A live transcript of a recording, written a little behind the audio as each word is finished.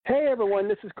Hey everyone,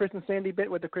 this is Chris and Sandy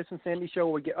Bit with the Chris and Sandy Show,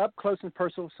 where we get up close and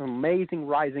personal with some amazing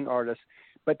rising artists.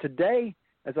 But today,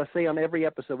 as I say on every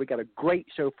episode, we got a great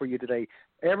show for you today.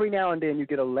 Every now and then you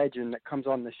get a legend that comes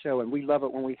on the show, and we love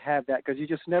it when we have that because you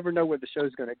just never know where the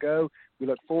show's going to go. We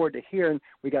look forward to hearing.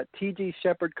 We got TG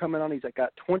Sheppard coming on. He's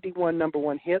got 21 number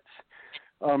one hits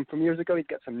from years ago. He's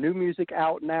got some new music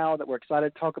out now that we're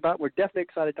excited to talk about. We're definitely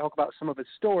excited to talk about some of his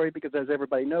story because, as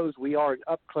everybody knows, we are an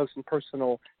up close and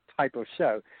personal type of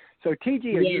show. So,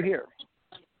 TG, are you here?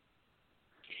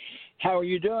 How are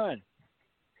you doing?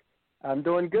 I'm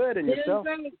doing good, and yourself?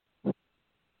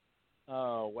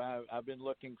 Oh, wow. I've been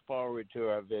looking forward to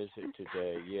our visit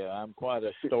today. Yeah, I'm quite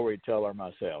a storyteller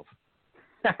myself.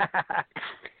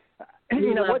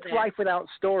 You know, what's life without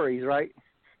stories, right?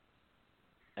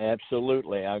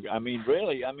 Absolutely. I mean,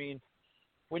 really,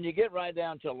 when you get right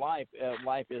down to life,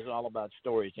 life is all about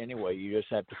stories anyway. You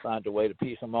just have to find a way to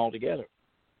piece them all together.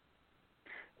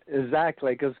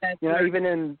 Exactly, because even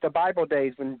in the Bible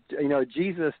days, when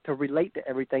Jesus, to relate to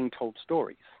everything, told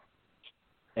stories.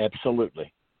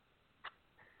 Absolutely.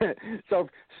 So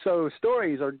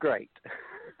stories are great.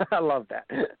 I love that.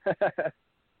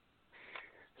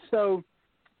 So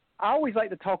I always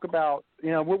like to talk about,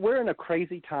 we're in a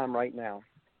crazy time right now,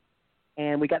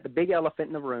 and we got the big elephant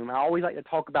in the room. I always like to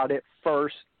talk about it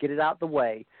first, get it out the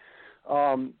way.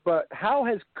 But how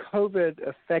has COVID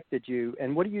affected you,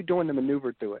 and what are you doing to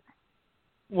maneuver through it?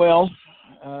 Well,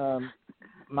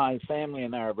 my family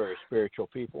and I are very spiritual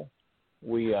people.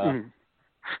 We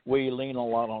lean a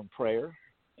lot on prayer,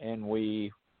 and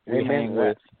we hang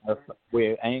with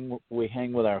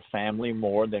our family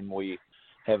more than we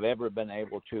have ever been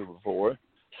able to before.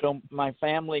 So my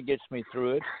family gets me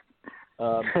through it.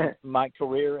 My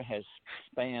career has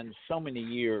spanned so many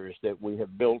years that we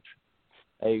have built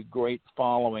a great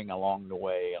following along the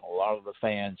way, and a lot of the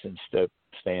fans and stuff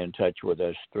stay in touch with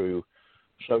us through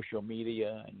social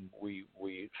media, and we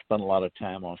spend a lot of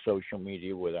time on social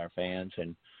media with our fans.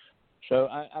 And so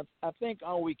I think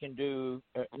all we can do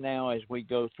now as we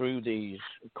go through these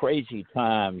crazy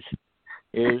times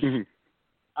is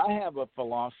I have a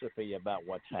philosophy about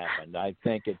what's happened. I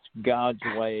think it's God's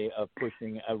way of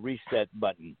pushing a reset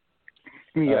button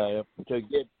to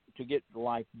get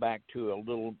life back to a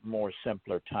little more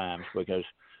simpler times, because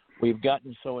we've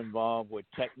gotten so involved with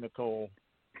technical,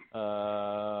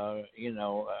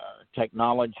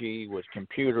 technology, with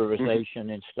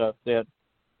computerization and stuff, that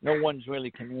no one's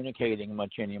really communicating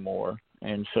much anymore.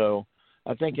 And so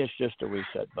I think it's just a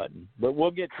reset button. But we'll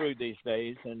get through these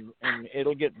days, and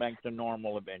it'll get back to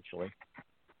normal eventually.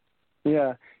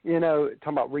 Yeah, talking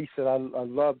about reset, I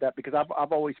love that because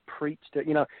I've always preached it.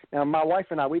 Now my wife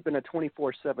and I, we've been a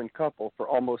 24/7 couple for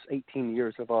almost 18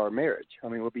 years of our marriage. I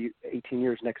mean, we'll be 18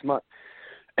 years next month.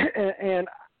 And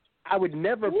I would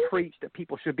never preach that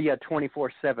people should be a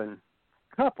 24/7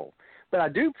 couple, but I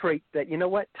do preach that,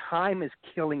 time is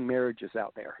killing marriages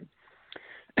out there.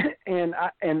 And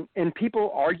people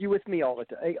argue with me all the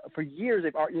time. For years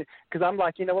they've argued because I'm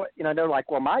like, they're like,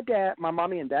 well, my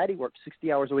mommy and daddy worked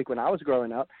 60 hours a week when I was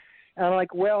growing up. And I'm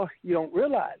like, well, you don't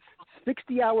realize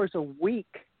 60 hours a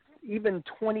week, even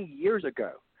 20 years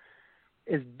ago,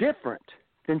 is different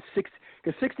than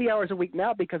 60 hours a week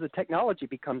now, because of technology,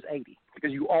 becomes 80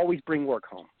 because you always bring work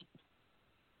home.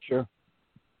 Sure.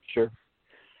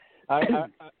 I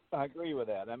agree with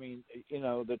that. I mean,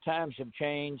 the times have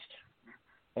changed.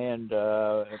 And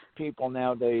people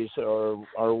nowadays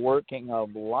are working a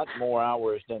lot more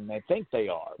hours than they think they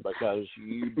are, because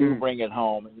you do bring it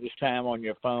home and use time on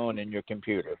your phone and your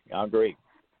computer. I agree.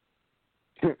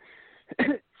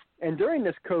 And during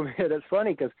this COVID, it's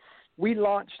funny because we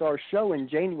launched our show in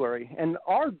January, and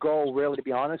our goal, really, to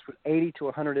be honest, was 80 to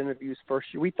 100 interviews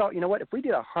first year. We thought, if we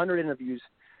did 100 interviews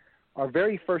our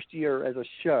very first year as a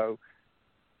show,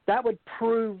 that would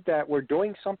prove that we're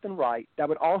doing something right. That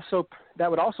would also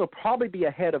probably be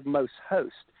ahead of most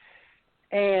hosts.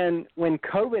 And when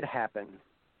COVID happened,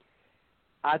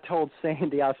 I told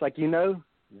Sandy, I was like,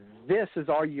 this is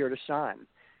our year to shine.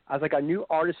 I was like, our new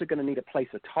artists are going to need a place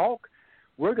to talk.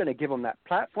 We're going to give them that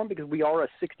platform because we are a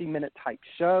 60-minute type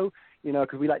show,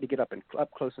 because we like to get up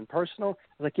close and personal. I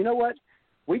was like, you know what?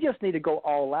 We just need to go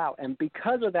all out. And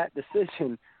because of that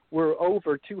decision, we're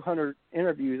over 200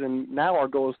 interviews, and now our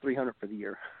goal is 300 for the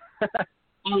year.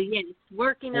 Oh, yes,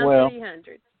 working on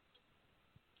 300.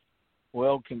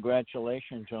 Well,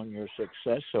 congratulations on your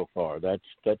success so far. That's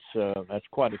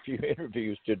quite a few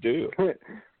interviews to do.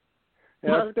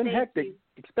 It's been hectic,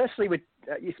 especially with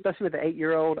the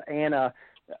 8-year-old and a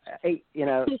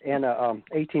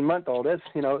 18-month-old.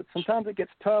 Sometimes it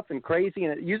gets tough and crazy,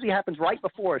 and it usually happens right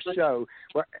before a show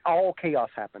where all chaos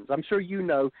happens. I'm sure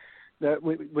that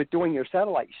with doing your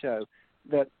satellite show,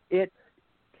 that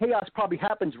chaos probably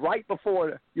happens right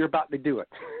before you're about to do it.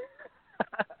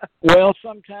 Well,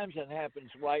 sometimes it happens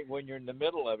right when you're in the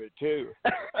middle of it too.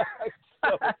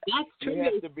 So That's true. you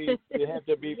have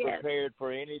to be Yes. prepared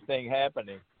for anything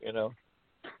happening, So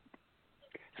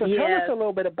tell Yes. us a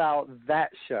little bit about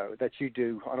that show that you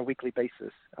do on a weekly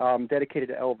basis, dedicated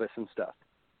to Elvis and stuff.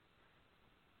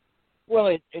 Well,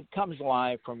 it comes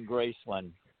live from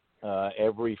Graceland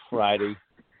every Friday,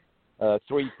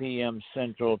 3 p.m.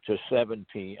 Central to 3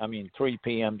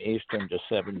 p.m. Eastern to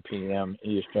 7 p.m.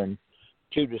 Eastern,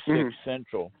 2 to 6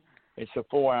 Central. It's a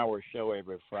 4-hour show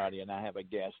every Friday, and I have a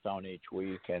guest on each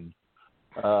week. And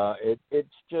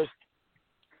it's just,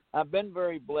 I've been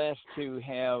very blessed to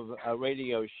have a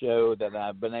radio show that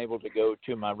I've been able to go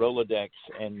to my Rolodex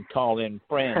and call in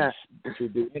friends to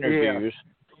do interviews. Yeah.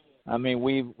 I mean,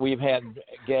 we've had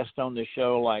guests on the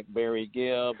show like Barry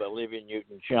Gibb, Olivia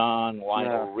Newton-John,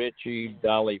 Lionel Richie,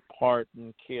 Dolly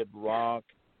Parton, Kid Rock.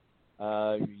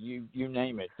 You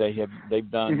name it.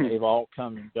 They've all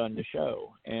come and done the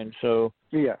show. And so,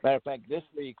 matter of fact, this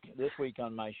week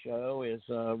on my show is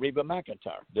Reba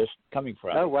McEntire, this coming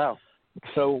Friday. Oh, wow.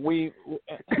 So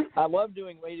I love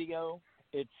doing radio.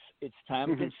 It's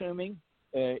time consuming.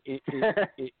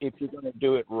 If you're going to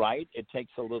do it right, it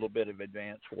takes a little bit of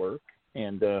advanced work.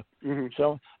 And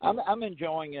so I'm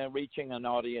enjoying reaching an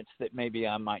audience that maybe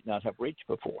I might not have reached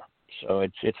before. So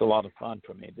it's a lot of fun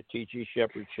for me. The TG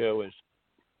Sheppard show is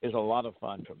a lot of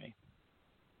fun for me.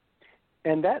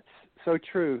 And that's so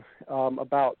true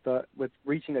about with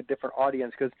reaching a different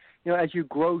audience, because as you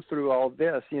grow through all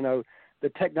this, the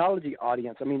technology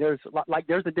audience. I mean, there's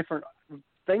a different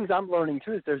things I'm learning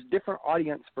too. Is there's different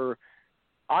audience for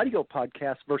audio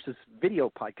podcasts versus video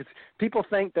podcasts. People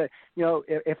think that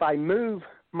if I move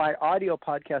my audio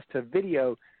podcast to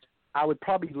video, I would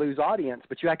probably lose audience,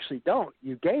 but you actually don't.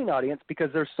 You gain audience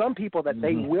because there's some people that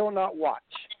they will not watch.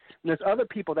 And there's other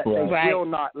people that they will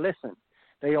not listen.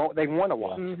 They want to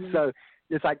watch. So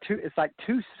it's like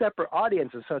two separate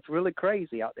audiences. So it's really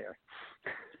crazy out there.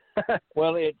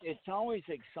 Well, it's always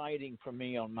exciting for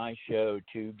me on my show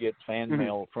to get fan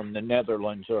mail from the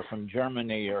Netherlands or from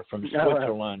Germany or from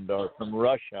Switzerland or from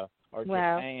Russia or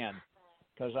Japan,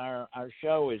 because our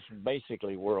show is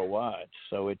basically worldwide.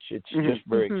 So it's just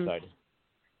very exciting.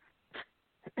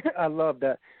 I love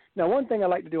that. Now, one thing I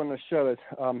like to do on the show is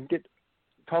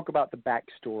talk about the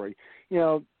backstory.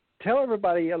 Tell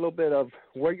everybody a little bit of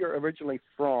where you're originally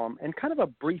from and kind of a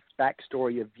brief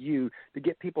backstory of you to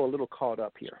get people a little caught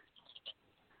up here.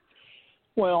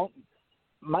 Well,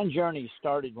 my journey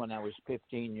started when I was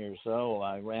 15 years old.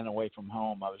 I ran away from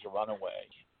home. I was a runaway.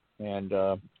 And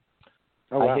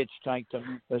I hitchhiked to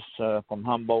Memphis from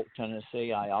Humboldt,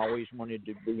 Tennessee. I always wanted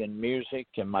to be in music,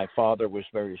 and my father was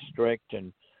very strict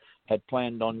and had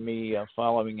planned on me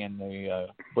following in the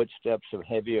footsteps of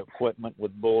heavy equipment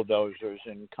with bulldozers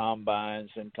and combines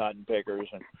and cotton pickers.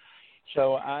 And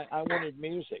so I wanted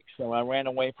music. So I ran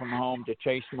away from home to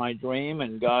chase my dream,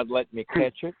 and God let me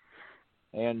catch it.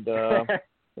 And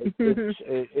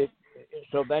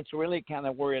so that's really kind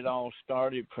of where it all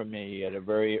started for me at a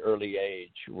very early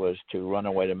age, was to run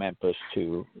away to Memphis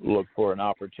to look for an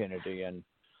opportunity. And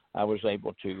I was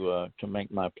able to make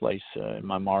my place and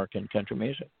my mark in country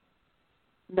music.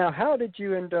 Now, how did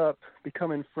you end up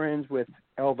becoming friends with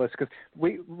Elvis? Because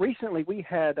recently we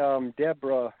had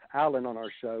Deborah Allen on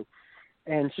our show,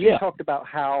 and she talked about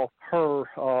how her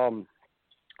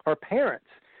parents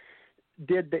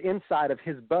did the inside of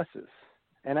his buses,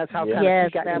 and that's how kind of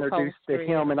she got introduced to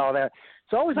him and all that.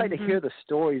 So I always like to hear the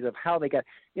stories of how they got.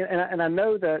 And I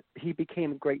know that he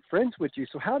became great friends with you.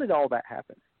 So how did all that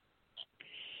happen?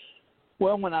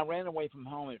 Well, when I ran away from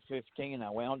home at 15, I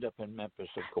wound up in Memphis,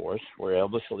 of course, where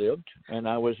Elvis lived. And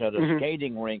I was at a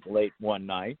skating rink late one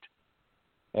night,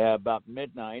 about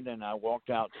midnight, and I walked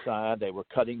outside. They were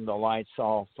cutting the lights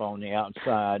off on the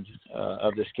outside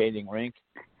of the skating rink.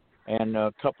 And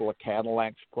a couple of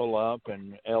Cadillacs pull up,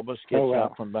 and Elvis gets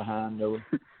out from behind the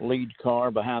lead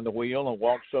car behind the wheel and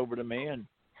walks over to me and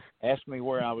asked me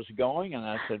where I was going, and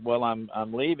I said, well, I'm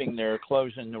leaving. They're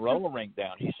closing the roller rink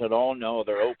down. He said, oh, no,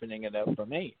 they're opening it up for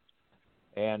me.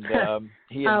 And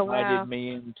he invited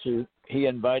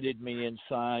me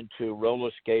inside to roller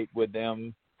skate with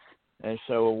them. And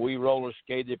so we roller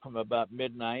skated from about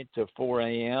midnight to 4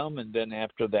 a.m., and then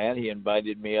after that he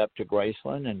invited me up to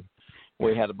Graceland, and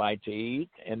we had a bite to eat,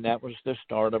 and that was the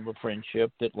start of a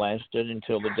friendship that lasted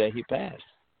until the day he passed.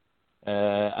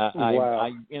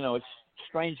 It's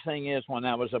strange thing is, when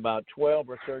I was about 12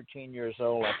 or 13 years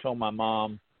old, I told my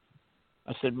mom,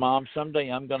 I said, Mom, someday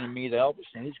I'm going to meet Elvis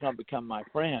and he's going to become my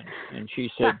friend. And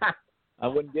she said, I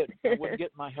wouldn't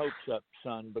get my hopes up,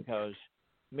 son, because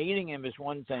meeting him is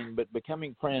one thing, but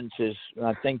becoming friends is,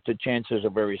 I think the chances are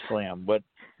very slim. But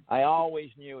I always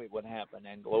knew it would happen,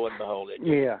 and lo and behold, it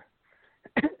did. Yeah.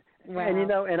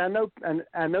 Wow. And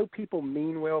I know people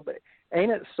mean well, but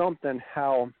ain't it something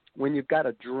how when you've got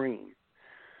a dream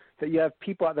that you have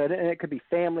people out there, and it could be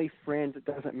family, friends, it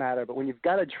doesn't matter, but when you've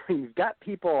got a dream, you've got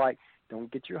people like,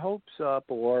 don't get your hopes up,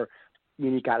 or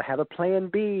you got to have a plan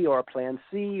B or a plan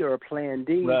C or a plan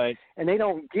D. Right. And they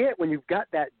don't get when you've got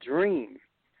that dream,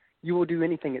 you will do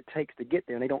anything it takes to get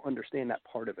there, and they don't understand that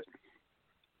part of it.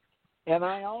 And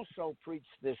I also preach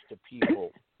this to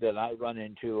people that I run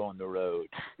into on the road.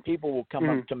 People will come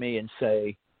up to me and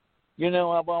say,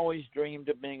 I've always dreamed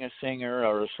of being a singer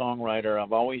or a songwriter.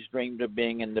 I've always dreamed of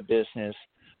being in the business,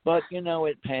 but,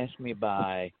 it passed me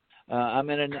by. I'm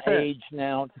at an age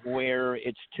now where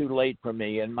it's too late for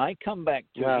me. And my comeback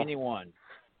to anyone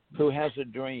who has a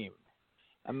dream,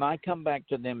 and my comeback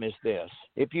to them is this: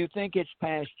 if you think it's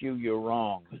past you, you're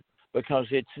wrong, because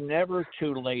it's never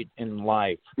too late in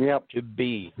life to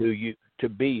be who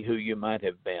you might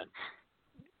have been.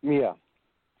 Yeah,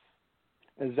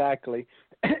 exactly.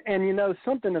 And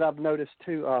something that I've noticed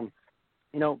too.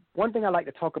 One thing I like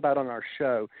to talk about on our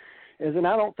show is, and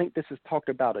I don't think this is talked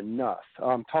about enough,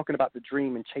 talking about the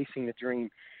dream and chasing the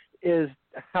dream, is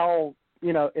how, a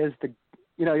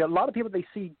lot of people, they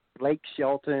see Blake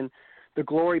Shelton, the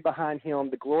glory behind him,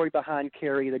 the glory behind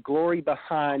Carrie, the glory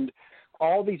behind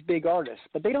all these big artists,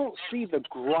 but they don't see the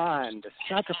grind, the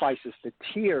sacrifices, the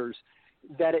tears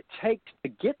that it takes to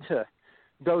get to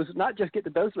those, not just get to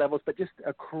those levels, but just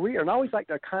a career. And I always like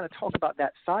to kind of talk about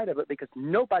that side of it, because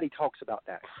nobody talks about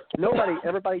that.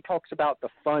 Everybody talks about the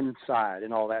fun side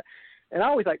and all that. And I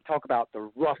always like to talk about the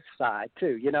rough side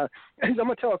too, And I'm going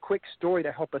to tell a quick story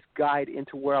to help us guide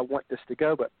into where I want this to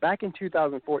go. But back in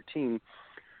 2014,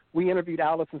 we interviewed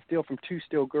Allison Steele from Two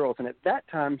Steel Girls. And at that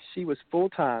time, she was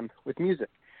full-time with music,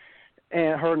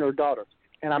 and her and her daughter.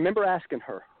 And I remember asking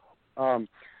her,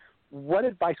 what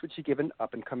advice would she give an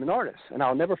up-and-coming artist? And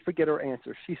I'll never forget her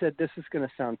answer. She said, this is going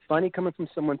to sound funny coming from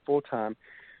someone full-time,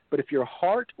 but if your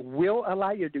heart will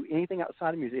allow you to do anything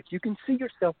outside of music, if you can see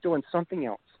yourself doing something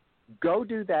else, go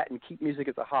do that and keep music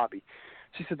as a hobby.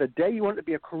 She said, the day you want it to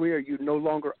be a career, you no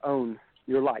longer own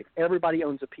your life. Everybody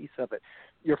owns a piece of it.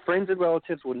 Your friends and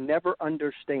relatives will never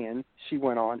understand, she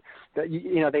went on, that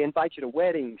they invite you to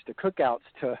weddings, to cookouts,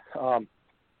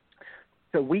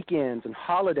 to weekends and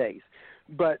holidays,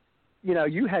 but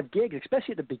you have gigs,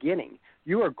 especially at the beginning.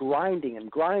 You are grinding and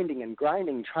grinding and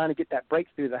grinding, trying to get that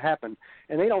breakthrough to happen.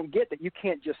 And they don't get that you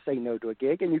can't just say no to a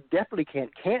gig, and you definitely can't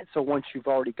cancel once you've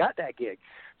already got that gig.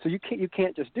 So you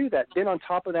can't just do that. Then on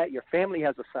top of that, your family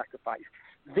has a sacrifice.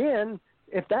 Then,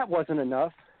 if that wasn't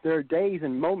enough, there are days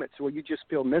and moments where you just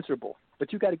feel miserable.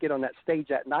 But you got to get on that stage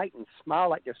at night and smile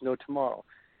like there's no tomorrow.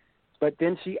 But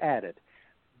then she added,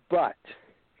 but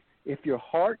if your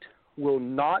heart will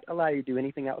not allow you to do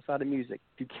anything outside of music,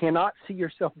 if you cannot see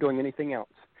yourself doing anything else,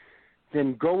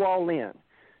 then go all in,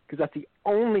 because that's the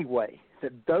only way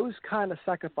that those kind of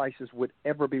sacrifices would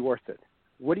ever be worth it.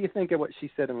 What do you think of what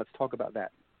she said? And let's talk about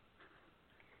that.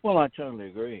 Well, I totally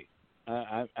agree.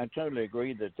 I totally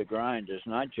agree that the grind is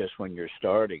not just when you're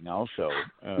starting, also,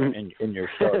 and you're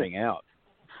starting out.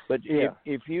 But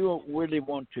if you really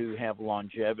want to have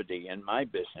longevity in my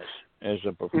business as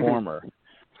a performer,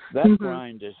 that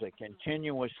grind is a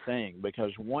continuous thing,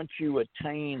 because once you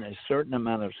attain a certain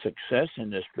amount of success in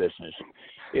this business,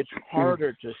 it's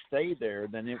harder to stay there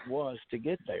than it was to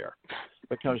get there,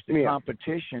 because the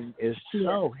competition is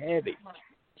so heavy.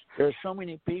 There are so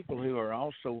many people who are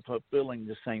also fulfilling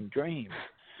the same dream.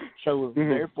 So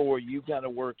therefore, you've got to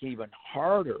work even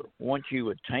harder once you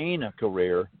attain a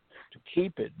career to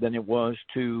keep it than it was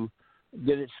to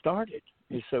get it started.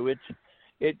 And so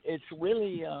it's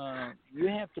really you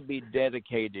have to be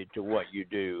dedicated to what you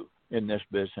do in this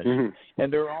business.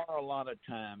 And there are a lot of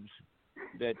times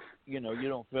that you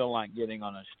don't feel like getting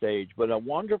on a stage, but a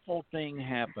wonderful thing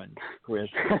happens, Chris.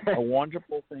 A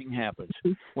wonderful thing happens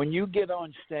when you get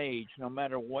on stage. No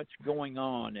matter what's going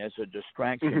on as a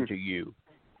distraction to you,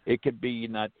 it could be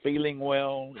not feeling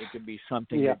well, it could be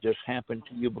something that just happened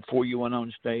to you before you went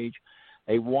on stage.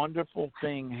 A wonderful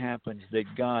thing happens that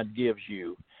God gives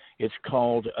you. It's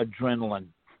called adrenaline.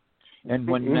 And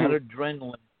when that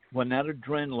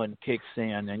adrenaline kicks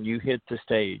in and you hit the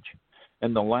stage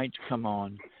and the lights come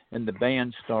on and the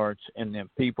band starts and the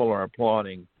people are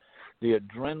applauding, the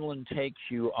adrenaline takes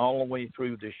you all the way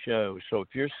through the show. So if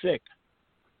you're sick,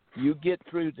 you get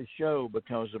through the show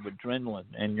because of adrenaline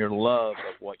and your love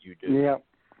of what you do. Yeah.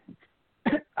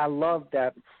 I love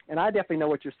that. And I definitely know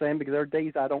what you're saying, because there are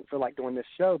days I don't feel like doing this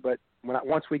show, but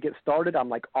Once we get started, I'm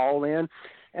like all in.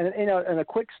 And and a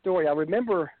quick story, I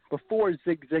remember before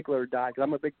Zig Ziglar died, because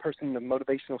I'm a big person in the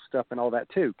motivational stuff and all that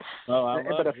too. Oh, I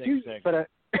love Zig Ziglar.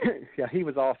 Yeah, he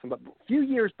was awesome. But a few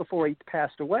years before he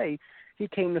passed away, he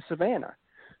came to Savannah.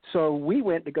 So we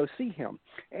went to go see him.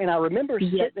 And I remember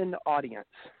sitting in the audience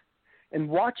and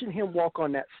watching him walk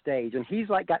on that stage. And he's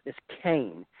like got this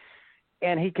cane,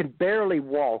 and he can barely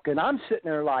walk. And I'm sitting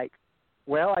there like,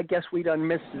 well, I guess we done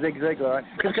missed Zig Ziglar.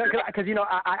 Because you know,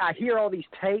 I hear all these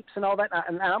tapes and all that,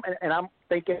 and I'm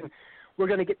thinking we're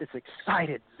going to get this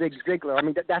excited Zig Ziglar. I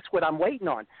mean, that's what I'm waiting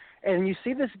on. And you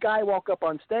see this guy walk up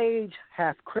on stage,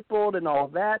 half crippled and all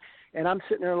that, and I'm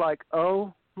sitting there like,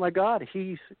 oh my God,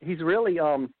 he's really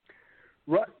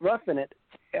roughing it,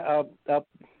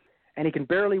 and he can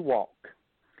barely walk.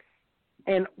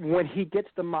 And when he gets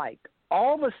the mic,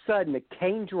 all of a sudden the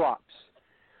cane drops,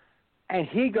 and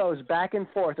he goes back and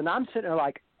forth, and I'm sitting there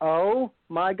like, oh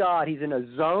my God, he's in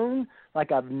a zone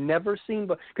like I've never seen.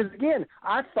 Because again,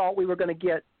 I thought we were going to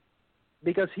get,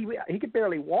 because he could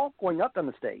barely walk going up on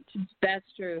the stage. That's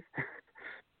true.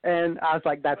 And I was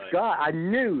like, that's right. God. I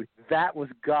knew that was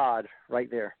God right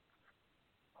there.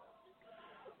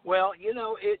 Well, you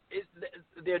know,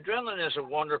 the adrenaline is a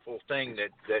wonderful thing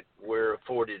that we're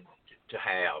afforded to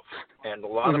have, and a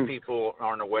lot of people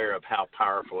aren't aware of how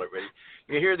powerful it really.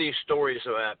 You hear these stories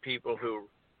about people who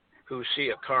see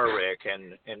a car wreck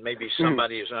and maybe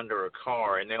somebody is under a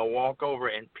car, and they'll walk over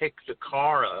and pick the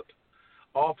car up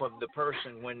off of the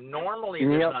person when normally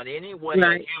there's not any way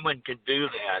a human could do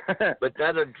that, but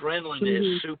that adrenaline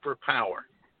is superpower.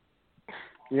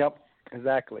 Yep,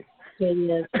 exactly.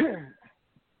 It is.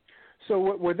 So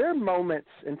were there moments,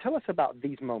 and tell us about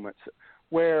these moments,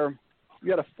 where you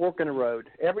had a fork in the road?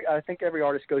 I think every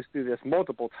artist goes through this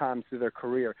multiple times through their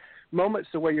career. Moments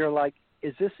to where you're like,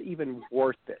 is this even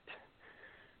worth it?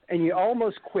 And you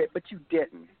almost quit, but you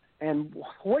didn't. And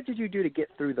what did you do to get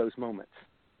through those moments?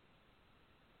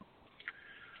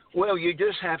 Well, you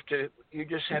just have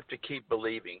to keep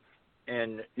believing,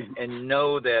 and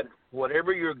know that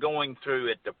whatever you're going through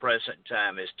at the present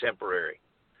time is temporary.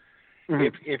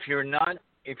 If you're not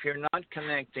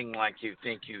connecting like you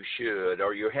think you should,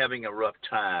 or you're having a rough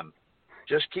time,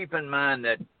 just keep in mind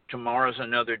that tomorrow's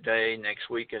another day, next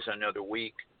week is another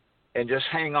week, and just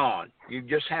hang on. You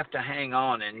just have to hang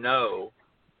on and know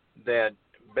that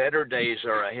better days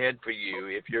are ahead for you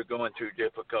if you're going through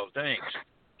difficult things.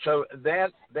 So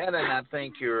that and I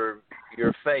think your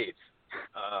faith.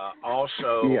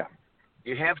 Also,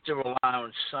 you have to rely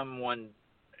on someone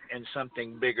and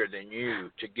something bigger than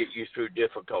you to get you through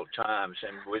difficult times.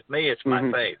 And with me, it's my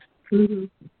faith.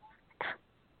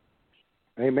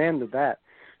 Amen to that.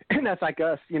 And that's like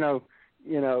us, you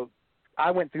know,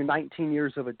 I went through 19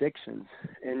 years of addictions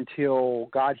until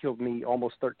God healed me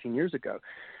almost 13 years ago.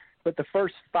 But the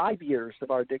first 5 years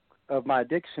of our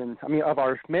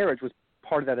marriage was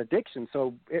part of that addiction.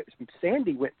 So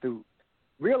Sandy went through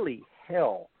really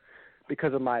hell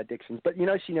because of my addictions. But, you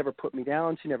know, she never put me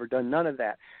down. She never done none of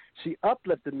that. She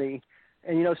uplifted me.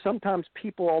 And, you know, sometimes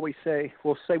people always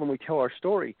will say when we tell our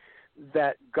story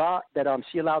that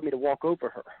she allowed me to walk over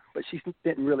her. But she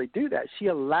didn't really do that. She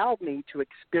allowed me to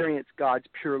experience God's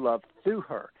pure love through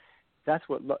her. That's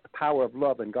what the power of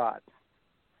love and God.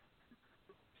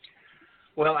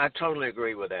 Well, I totally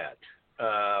agree with that.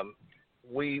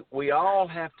 We all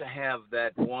have to have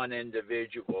that one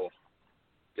individual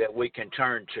that we can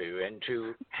turn to, and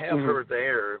to have her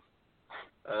there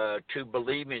to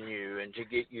believe in you and to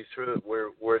get you through it.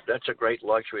 Where that's a great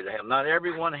luxury to have. Not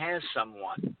everyone has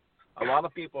someone. A lot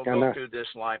of people go through this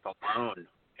life alone,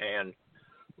 and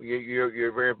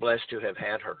you're very blessed to have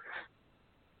had her.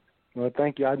 Well,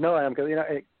 thank you. I know I am, because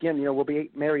we'll be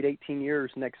married 18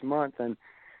 years next month, and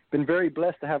been very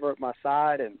blessed to have her at my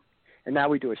side, and now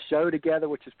we do a show together,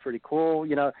 which is pretty cool.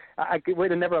 You know, I would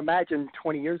have never imagined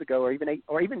 20 years ago, or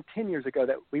even 10 years ago,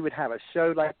 that we would have a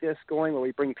show like this going, where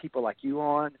we bring people like you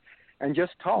on and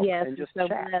just talk and just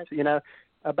chat. You know,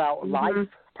 about life,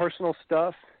 personal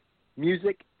stuff,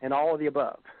 music, and all of the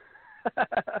above.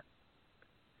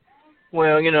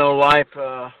 Well, you know,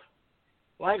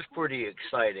 life's pretty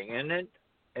exciting, isn't it?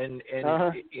 And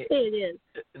it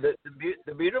is.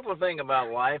 The beautiful thing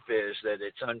about life is that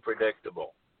it's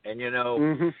unpredictable. And, you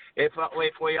know, if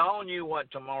we all knew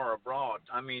what tomorrow brought,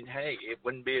 I mean, hey, it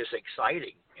wouldn't be as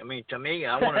exciting. I mean, to me,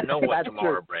 I want to know what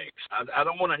tomorrow brings. I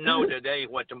don't want to know today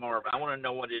what tomorrow brings. I want to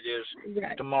know what it is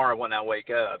tomorrow when I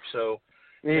wake up. So,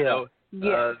 you know,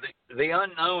 the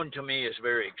unknown to me is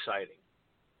very exciting.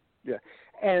 Yeah.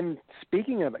 And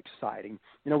speaking of exciting,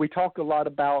 you know, we talk a lot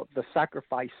about the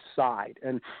sacrifice side.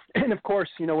 And of course,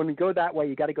 you know, when we go that way,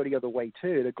 you got to go the other way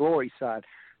too, the glory side.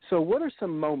 So what are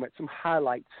some moments, some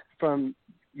highlights from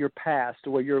your past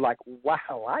where you're like,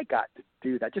 wow, I got to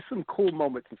do that? Just some cool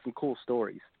moments and some cool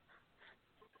stories.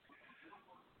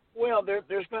 Well,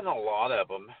 there's been a lot of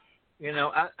them.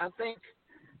 I think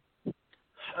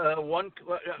a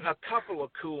couple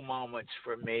of cool moments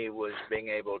for me was being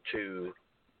able to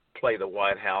play the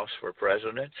White House for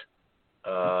president.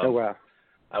 Oh wow!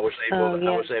 I was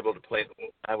able to play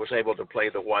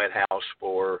the White House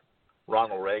for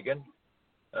Ronald Reagan,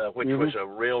 which was a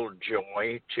real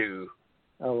joy to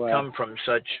come from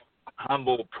such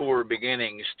humble, poor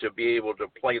beginnings to be able to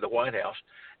play the White House.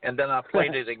 And then I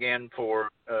played it again for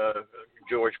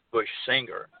George Bush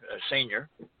Senior,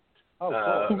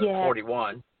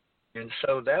 41. And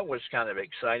so that was kind of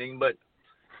exciting. But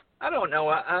I don't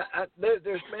know.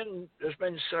 There's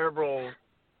been several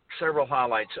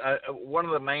highlights. One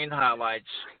of the main highlights,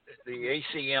 the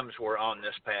ACMs were on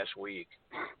this past week,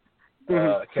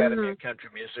 Academy of Country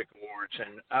Music Awards,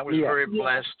 and I was very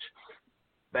blessed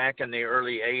back in the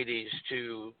early 80s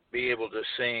to be able to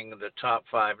sing the top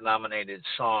 5 nominated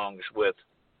songs with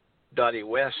Dottie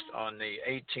West on the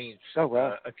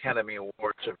 18th Academy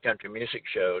Awards of Country Music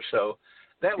show. So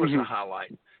that was a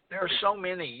highlight. There are so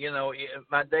many,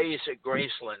 my days at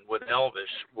Graceland with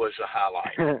Elvis was a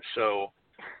highlight. So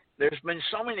there's been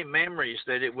so many memories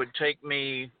that it would take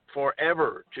me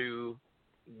forever to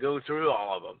go through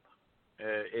all of them.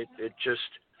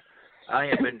 I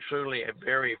have been truly a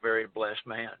very, very blessed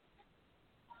man.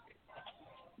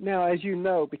 Now, as you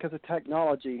know, because of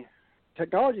technology's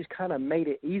kind of made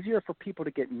it easier for people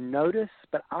to get noticed,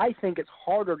 but I think it's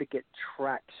harder to get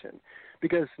traction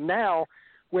because now,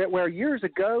 where years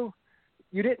ago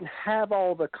you didn't have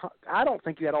I don't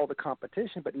think you had all the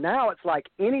competition, but now it's like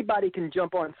anybody can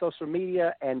jump on social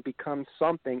media and become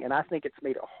something, and I think it's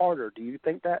made it harder. Do you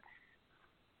think that?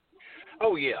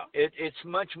 Oh, yeah. It's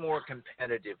much more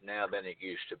competitive now than it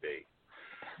used to be.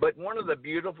 But one of the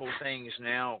beautiful things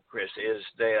now, Chris, is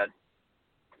that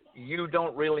you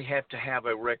don't really have to have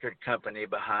a record company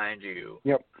behind you.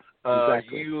 Yep.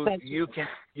 Exactly.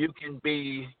 You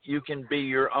can be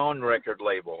your own record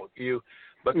label.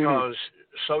 Because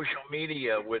social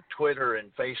media with Twitter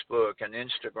and Facebook and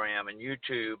Instagram and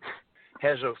YouTube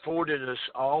has afforded us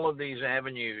all of these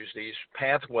avenues, these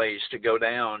pathways to go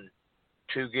down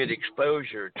to get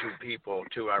exposure to people,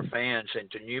 to our fans and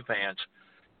to new fans.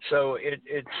 So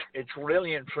it's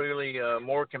really and truly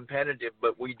more competitive,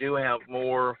 but we do have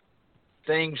more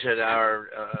things at our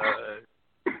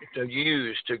to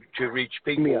use to reach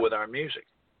people with our music.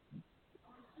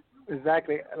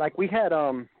 Exactly. Like we had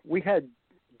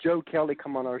Joe Kelly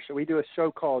come on our show. We do a show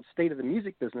called State of the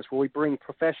Music Business where we bring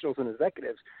professionals and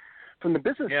executives from the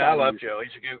business side. Yeah, I love Joe.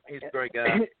 He's a great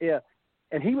guy. Yeah.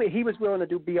 And he was willing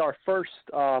to be our first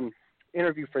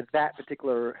interview for that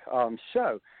particular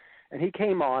show, and he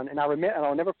came on, and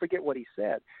I'll never forget what he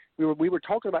said. We were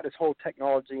talking about this whole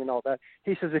technology and all that.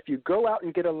 He says if you go out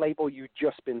and get a label, you've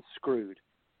just been screwed.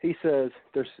 He says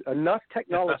there's enough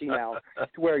technology now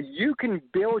to where you can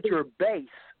build your base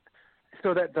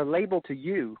so that the label to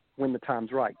you when the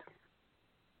time's right.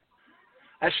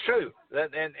 That's true.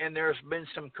 And there's been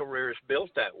some careers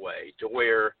built that way to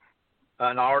where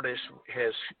an artist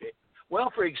has,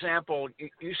 for example,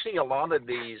 you see a lot of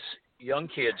these young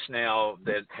kids now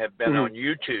that have been on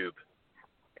YouTube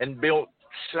and built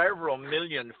several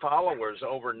million followers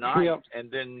overnight, and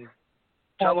then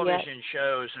television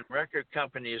shows and record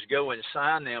companies go and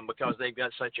sign them because they've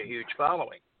got such a huge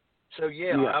following. So,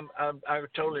 I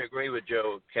totally agree with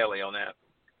Joe Kelly on that.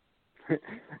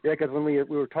 Yeah, because when we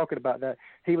were talking about that,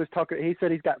 he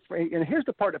said he's got, and here's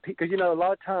the part, because, a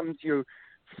lot of times your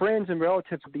friends and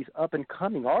relatives of these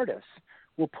up-and-coming artists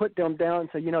will put them down and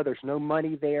say, there's no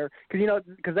money there.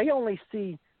 Because they only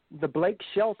see the Blake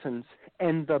Sheltons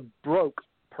and the broke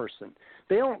person.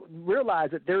 They don't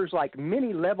realize that there's, like,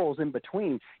 many levels in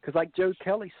between. Because like Joe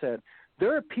Kelly said,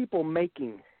 there are people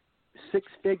making 6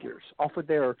 figures off of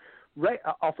their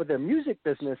music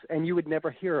business, and you would never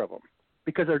hear of them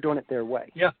because they're doing it their way.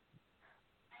 Yeah.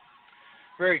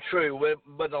 Very true.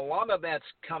 But a lot of that's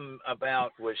come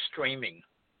about with streaming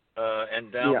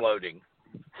and downloading.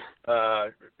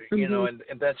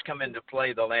 And that's come into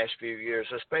play the last few years,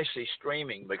 especially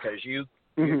streaming, because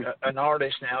an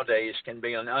artist nowadays can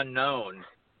be an unknown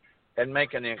and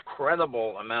make an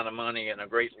incredible amount of money and a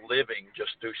great living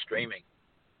just through streaming.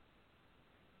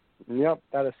 Yep,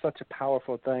 that is such a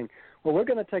powerful thing. Well, we're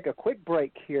going to take a quick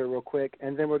break here real quick,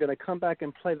 and then we're going to come back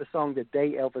and play the song The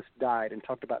Day Elvis Died and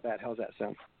talk about that. How's that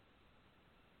sound?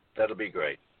 That'll be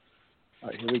great. All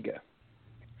right, here we go.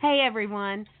 Hey,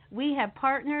 everyone. We have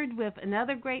partnered with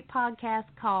another great podcast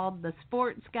called the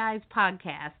Sports Guys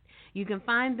Podcast. You can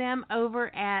find them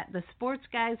over at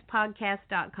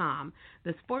thesportsguyspodcast.com.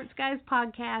 The Sports Guys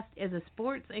Podcast is a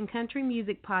sports and country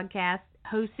music podcast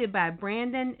hosted by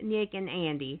Brandon, Nick, and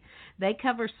Andy. They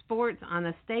cover sports on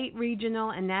a state,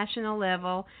 regional, and national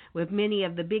level with many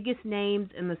of the biggest names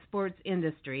in the sports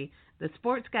industry. The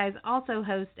Sports Guys also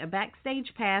host a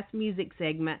Backstage Pass music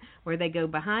segment where they go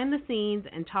behind the scenes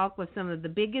and talk with some of the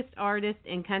biggest artists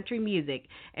in country music,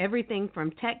 everything from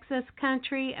Texas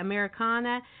country,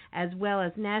 Americana, as well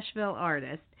as Nashville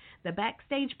artists. The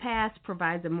Backstage Pass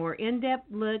provides a more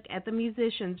in-depth look at the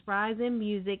musicians' rise in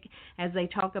music as they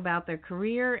talk about their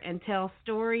career and tell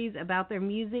stories about their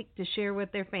music to share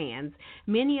with their fans.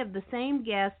 Many of the same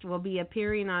guests will be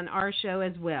appearing on our show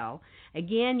as well.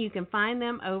 Again, you can find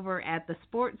them over at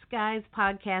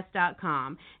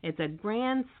thesportsguyspodcast.com. It's a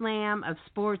grand slam of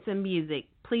sports and music.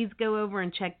 Please go over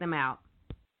and check them out.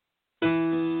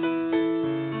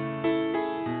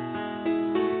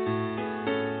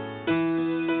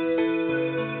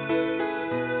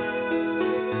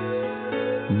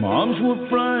 Moms were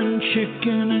frying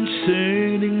chicken and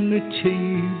setting the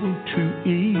table to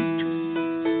eat.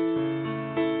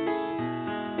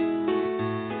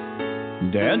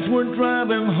 Dads were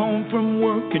driving home from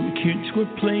work and kids were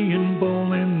playing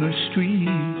ball in the street.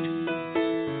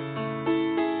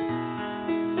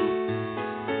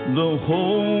 The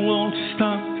whole world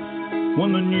stopped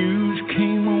when the news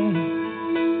came on.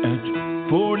 At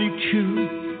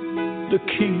 42, the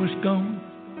king was gone.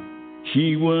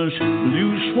 He was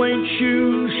blue suede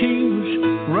shoes, he was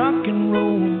rock and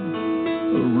roll,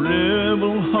 a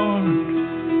rebel heart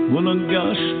with a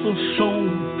gospel soul.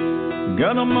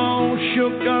 Got 'em all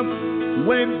shook up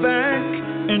way back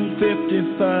in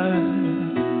 55.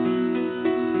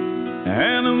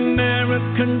 An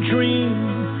American dream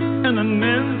and a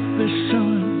Memphis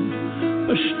sun,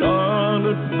 a star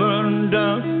that burned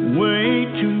out way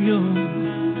too young.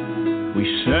 We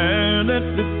sat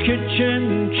at the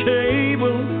kitchen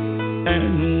table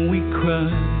and we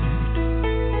cried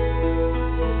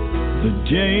the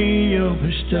day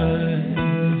Elvis died.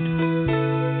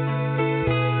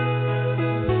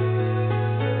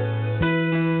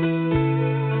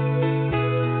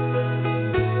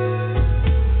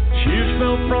 Tears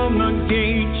fell from the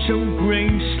gates of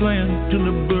Graceland to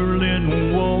the Berlin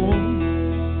Wall.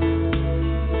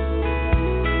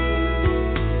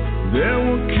 There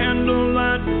were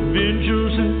candlelight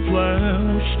vigils and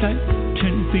flowers stacked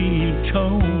 10 feet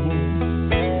tall.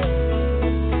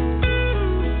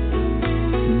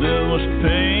 There was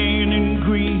pain and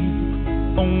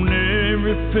grief on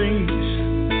every face.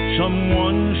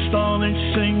 Someone started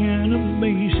singing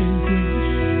Amazing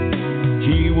Grace.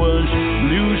 He was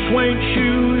blue suede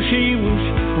shoes, he was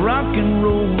rock and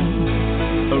roll,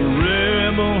 a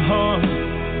rebel heart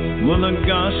with a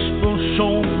gospel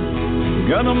soul.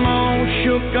 Got 'em all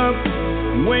shook up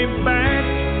way back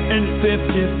in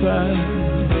 55.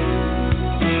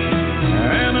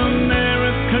 An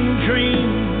American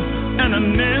dream and a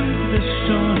Memphis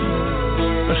sun,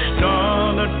 a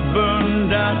star that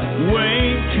burned out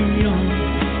way too young.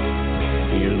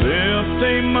 He left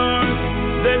a mark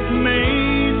that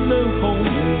made the whole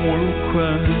world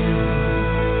cry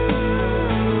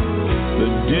the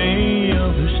day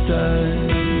Elvis died.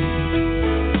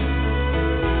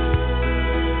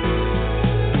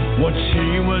 Once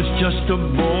he was just a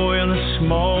boy in a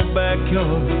small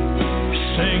backyard,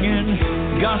 singing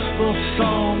gospel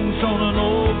songs on an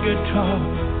old guitar.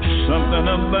 Something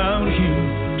about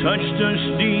him touched us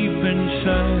deep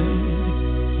inside.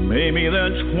 Maybe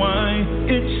that's why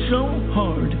it's so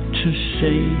hard to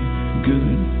say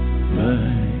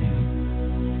goodbye.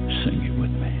 Sing it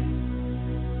with me.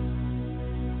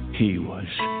 He was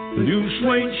blue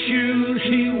suede shoes,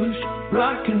 he was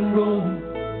rock and roll,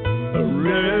 a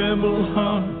rebel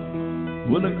heart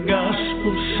with a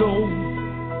gospel soul.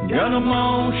 Got 'em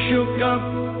all shook up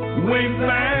way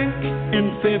back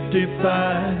in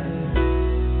 55.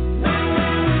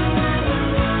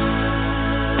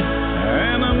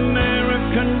 An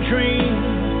American dream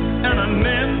and a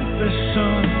Memphis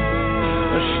sun,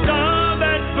 a star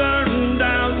that burned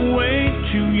out way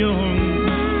too young.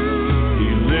 He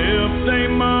left a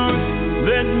mark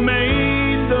that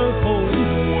made the whole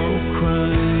world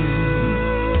cry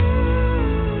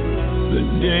the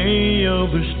day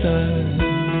Elvis died.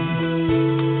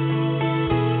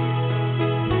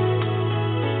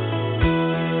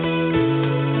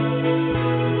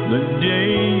 The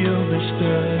day Elvis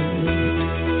died.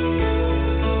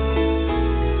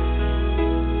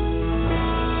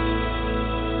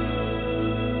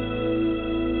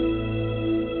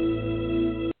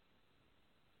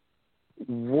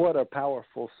 What a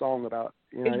powerful song about,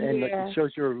 and it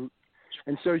shows your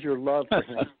and shows your love for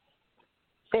him.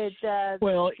 It's a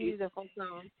Well, beautiful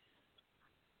song.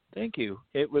 Thank you.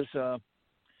 It was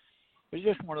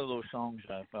just one of those songs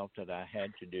I felt that I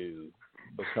had to do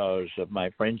because of my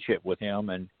friendship with him,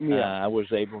 and I was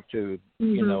able to,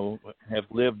 have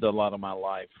lived a lot of my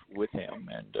life with him,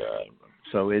 and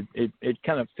so it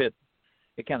kind of fit.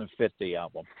 It kind of fit the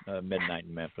album, Midnight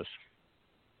in Memphis.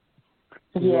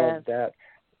 Love that.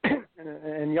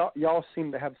 And y'all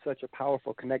seem to have such a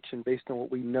powerful connection based on what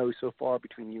we know so far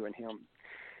between you and him.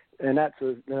 And that's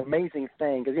an amazing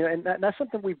thing. Cause, and that's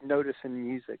something we've noticed in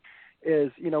music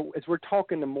is, as we're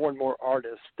talking to more and more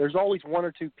artists, there's always one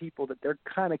or two people that they're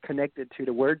kind of connected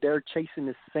to where they're chasing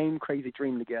the same crazy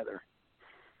dream together.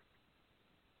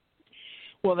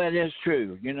 Well, that is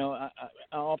true.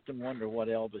 I often wonder what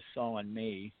Elvis saw in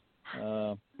me.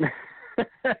 I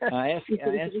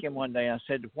asked him one day, I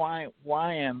said, why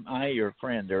am I your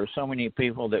friend? There are so many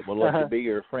people that would love to be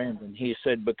your friend. And he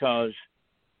said, because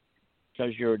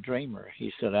you're a dreamer.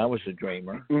 He said, I was a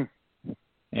dreamer.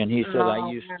 And he said, I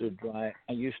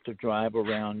used to drive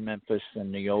around Memphis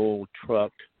in the old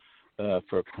truck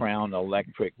for Crown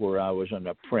Electric, where I was an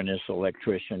apprentice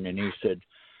electrician. And he said,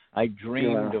 I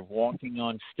dreamed of walking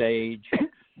on stage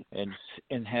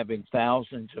and having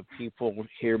thousands of people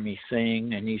hear me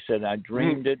sing. And he said, I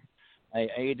dreamed it, I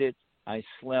ate it, I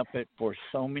slept it for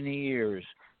so many years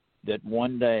that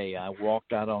one day I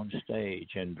walked out on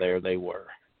stage and there they were.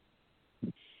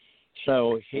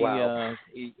 So I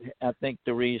think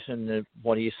the reason that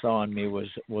what he saw in me was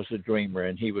a dreamer,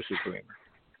 and he was a dreamer.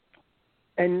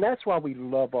 And that's why we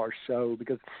love our show,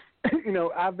 because,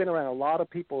 I've been around a lot of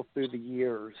people through the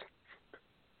years.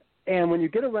 And when you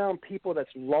get around people that's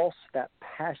lost that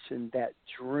passion, that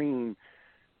dream,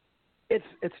 it's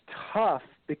tough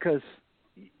because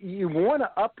you want to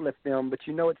uplift them, but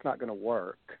it's not going to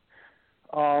work.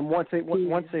 Once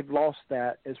they've lost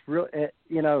that, it's real,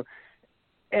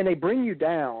 and they bring you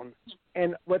down.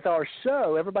 And with our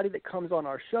show, everybody that comes on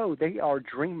our show, they are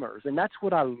dreamers, and that's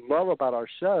what I love about our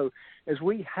show is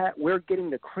we're getting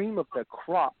the cream of the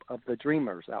crop of the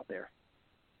dreamers out there.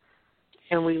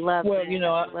 And we love. Well,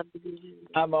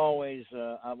 I've always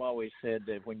said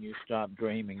that when you stop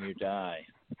dreaming, you die,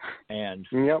 and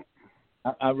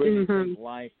I really think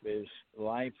life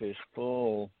is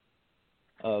full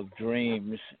of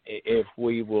dreams if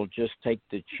we will just take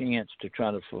the chance to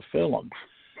try to fulfill them.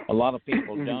 A lot of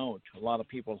people don't. A lot of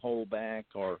people hold back,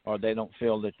 or they don't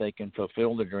feel that they can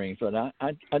fulfill the dreams. But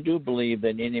I do believe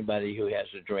that anybody who has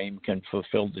a dream can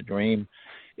fulfill the dream.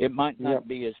 It might not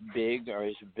be as big or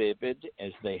as vivid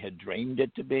as they had dreamed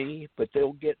it to be, but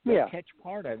they'll catch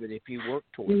part of it if you work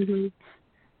towards it.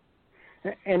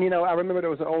 And, I remember there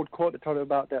was an old quote that talked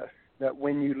about that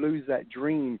when you lose that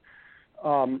dream,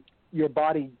 your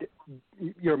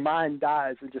mind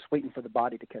dies and just waiting for the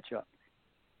body to catch up.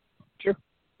 Sure.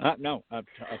 No, I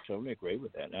totally agree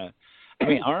with that. I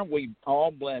mean, aren't we all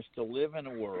blessed to live in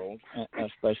a world,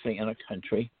 especially in a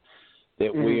country,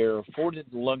 that we are afforded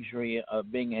the luxury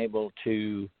of being able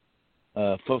to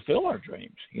fulfill our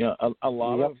dreams? A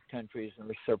lot of countries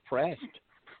are suppressed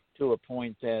to a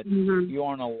point that you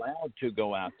aren't allowed to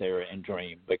go out there and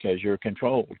dream because you're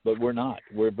controlled. But we're not.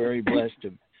 We're very blessed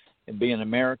to be in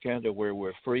America, to where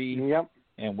we're free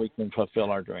and we can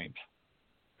fulfill our dreams.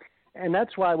 And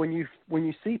that's why when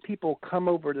you see people come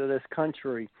over to this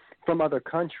country from other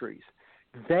countries,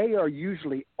 they are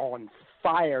usually on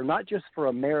fire, not just for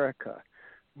America,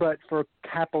 but for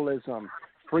capitalism,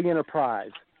 free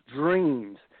enterprise,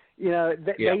 dreams.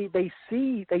 They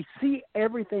see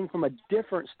everything from a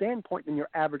different standpoint than your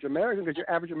average American, because your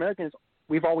average American is,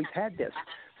 we've always had this.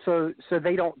 So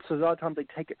they don't. So a lot of times they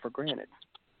take it for granted.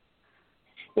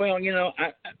 Well,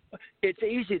 it's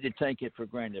easy to take it for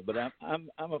granted, but I'm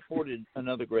afforded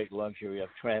another great luxury of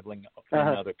traveling in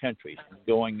other countries,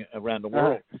 going around the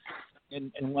world.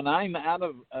 And when I'm out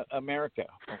of America,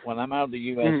 when I'm out of the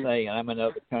USA and I'm in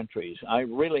other countries, I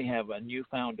really have a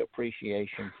newfound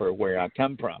appreciation for where I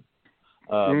come from.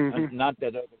 Not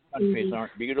that other countries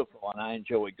aren't beautiful and I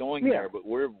enjoy going there, but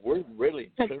we're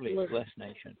really truly a blessed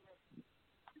nation.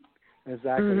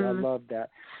 Exactly, I love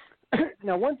that.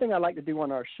 Now, one thing I like to do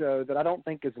on our show that I don't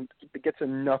think gets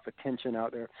enough attention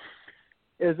out there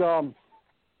is a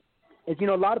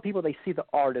lot of people, they see the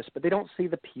artists, but they don't see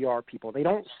the PR people. They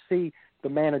don't see the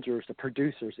managers, the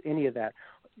producers, any of that.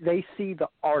 They see the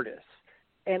artists.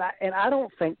 And I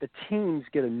don't think the teams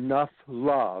get enough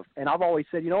love. And I've always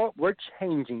said, we're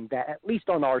changing that, at least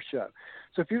on our show.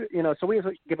 So so we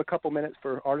give a couple minutes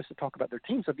for artists to talk about their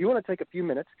team. So if you want to take a few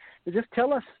minutes to just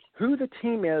tell us who the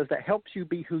team is that helps you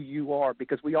be who you are,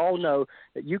 because we all know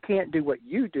that you can't do what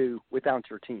you do without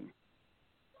your team.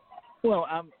 Well,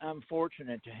 I'm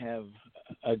fortunate to have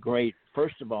a great.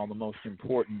 First of all, the most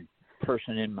important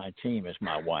person in my team is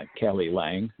my wife, Kelly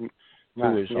Lang,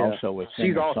 who is also a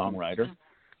singer-songwriter.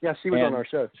 Yeah, she was on our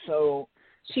show.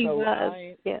 She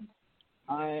was.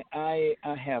 I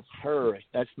have her.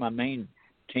 That's my main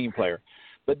team player.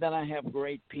 But then I have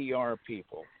great PR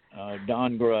people,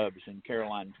 Don Grubbs and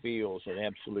Caroline Fields at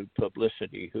Absolute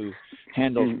Publicity, who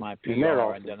handles my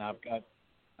PR. And then I've got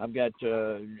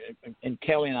and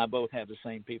Kelly and I both have the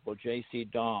same people, J.C.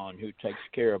 Dawn, who takes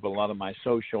care of a lot of my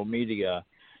social media.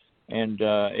 And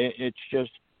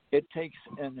it takes,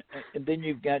 and then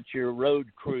you've got your road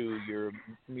crew, your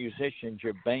musicians,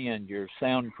 your band, your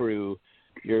sound crew,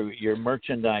 your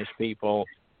merchandise people.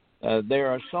 There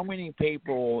are so many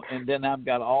people, and then I've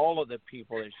got all of the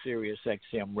people at Sirius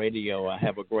XM Radio. I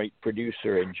have a great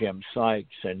producer in Jim Sykes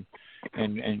and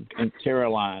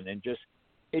Caroline, and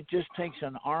it just takes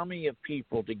an army of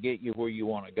people to get you where you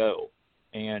want to go.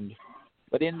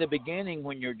 But in the beginning,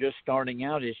 when you're just starting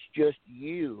out, it's just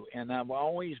you. And I've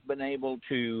always been able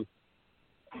to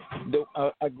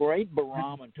a great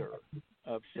barometer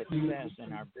of success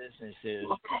in our business is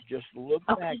just look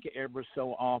back ever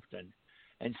so often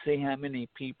and see how many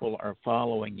people are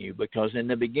following you. Because in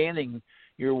the beginning,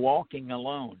 you're walking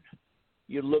alone.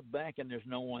 You look back and there's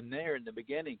no one there in the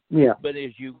beginning. Yeah. But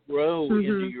as you grow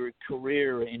into your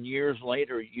career and years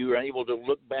later, you're able to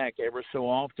look back ever so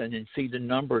often and see the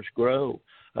numbers grow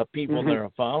of people that are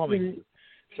following you.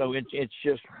 So it's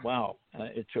just, wow,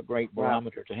 it's a great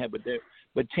barometer to have.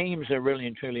 But teams that really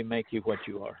and truly make you what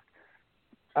you are.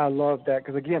 I love that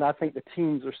because, again, I think the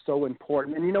teams are so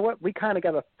important. And you know what? We kind of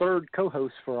got a third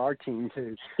co-host for our team,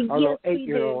 too. Our little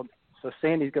 8-year-old. So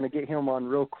Sandy's going to get him on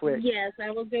real quick. Yes, I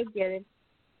will go get him.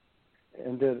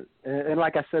 And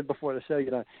like I said before the show,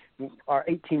 you know, our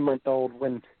 18-month-old,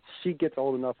 when she gets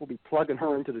old enough, we'll be plugging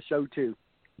her into the show, too.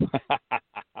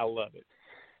 I love it.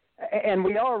 And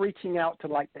we are reaching out to,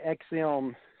 like, the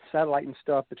XM satellite and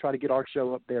stuff to try to get our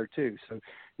show up there, too. So,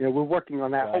 you know, we're working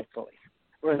on that, hopefully.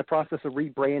 We're in the process of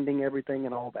rebranding everything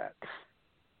and all that.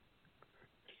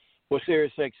 Well,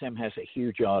 SiriusXM has a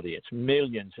huge audience,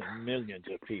 millions and millions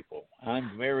of people.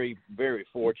 I'm very, very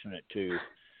fortunate to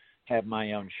have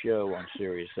my own show on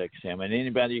SiriusXM. And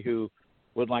anybody who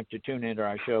would like to tune into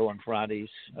our show on Fridays,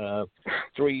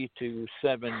 3 to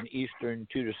 7 Eastern,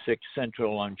 2 to 6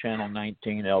 Central on Channel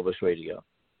 19 Elvis Radio.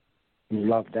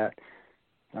 Love that.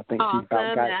 I think awesome. She's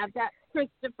about got it. I've got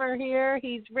Christopher here.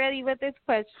 He's ready with his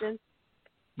question.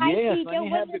 Yes, Hi, let me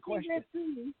have the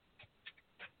question.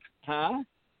 Huh?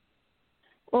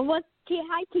 Well,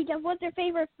 hi, Tita. What's your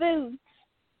favorite food?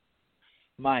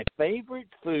 My favorite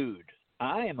food.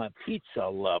 I am a pizza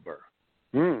lover.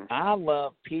 I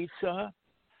love pizza.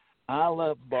 I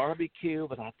love barbecue,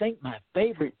 but I think my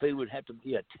favorite food would have to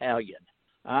be Italian.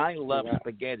 I love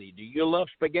spaghetti. Do you love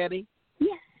spaghetti?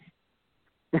 Yes.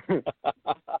 You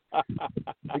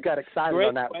got excited Great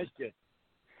on that question.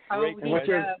 one. Great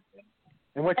question.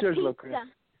 And what's yours, little Chris?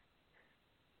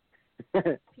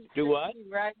 Do what?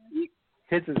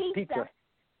 His is pizza.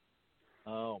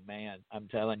 Oh, man, I'm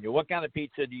telling you. What kind of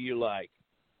pizza do you like?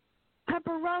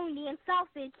 Pepperoni and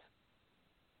sausage.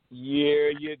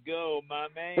 Here you go, my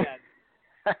man.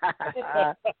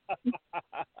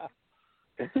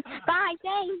 Bye,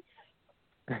 thanks.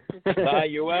 Bye,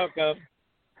 you're welcome.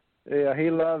 Yeah, he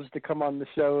loves to come on the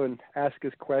show and ask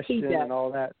us questions and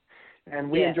all that.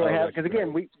 And we enjoy having, because,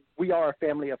 again, we are a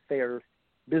family affair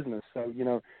business. So, you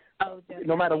know,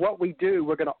 no matter what we do,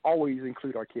 we're going to always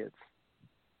include our kids.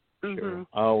 Sure,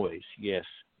 always, yes.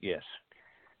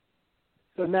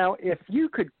 So now, if you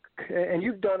could, and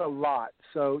you've done a lot,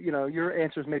 so, you know, your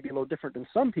answers may be a little different than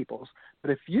some people's,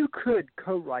 but if you could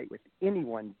co-write with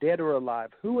anyone, dead or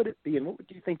alive, who would it be, and what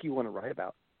do you think you want to write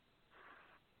about?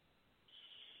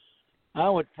 I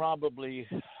would probably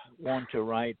want to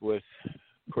write with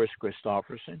Chris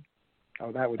Christopherson.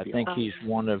 Oh, that would be. I think he's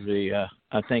one of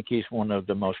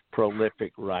the most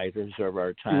prolific writers of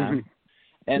our time.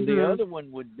 And the other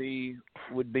one would be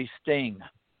Sting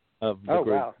of the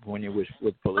group when he was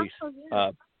with Police.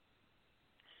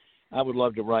 I would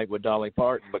love to write with Dolly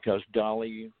Parton because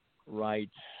Dolly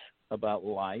writes about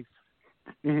life.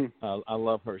 I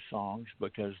love her songs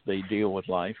because they deal with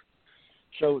life.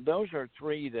 So those are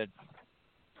three that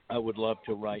I would love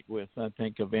to write with. I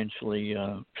think eventually,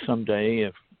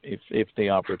 someday, if the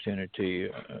opportunity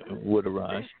would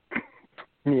arise.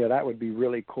 Yeah, that would be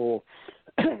really cool.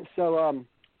 So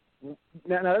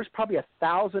now there's probably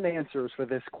 1,000 answers for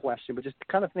this question, but just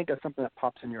kind of think of something that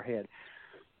pops in your head.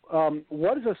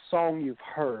 What is a song you've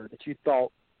heard that you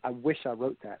thought, I wish I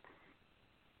wrote that?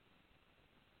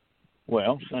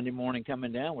 Well, Sunday Morning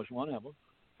Coming Down was one of them.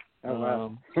 Oh,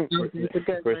 wow.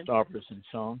 Christopherson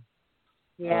song.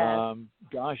 Yeah.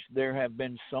 Gosh, there have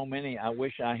been so many. I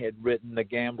wish I had written The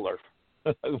Gambler.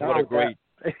 What Oh, a great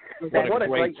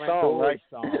song, right?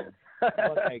 song.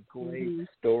 What a great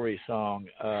story song.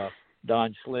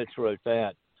 Don Schlitz wrote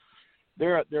that.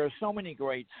 There are so many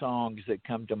great songs that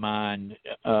come to mind.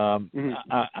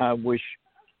 I wish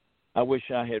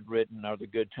I had written "Are the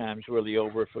Good Times Really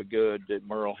Over for Good" that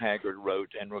Merle Haggard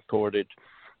wrote and recorded.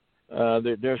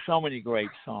 There are so many great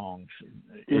songs.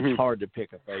 It's hard to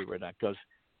pick a favorite because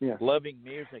loving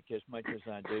music as much as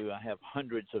I do, I have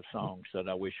hundreds of songs that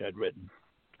I wish I'd written.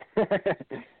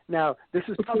 Now, this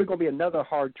is probably going to be another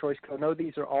hard choice because I know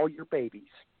these are all your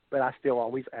babies, but I still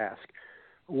always ask.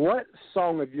 What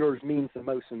song of yours means the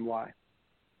most and why?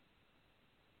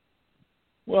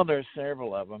 Well, there's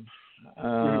several of them.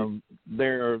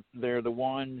 They're the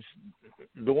ones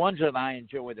that I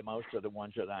enjoy the most are the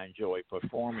ones that I enjoy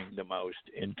performing the most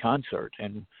in concert.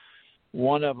 And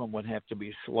one of them would have to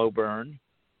be Slow Burn,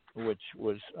 which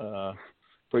was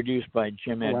produced by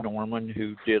Jim Ed Norman,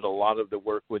 who did a lot of the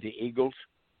work with the Eagles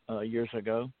years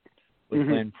ago with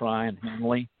Glenn Frey and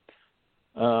Henley.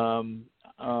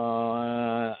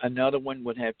 Another one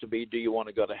would have to be "Do You Want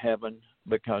to Go to Heaven,"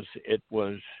 because it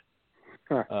was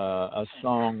a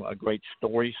song, a great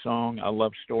story song. I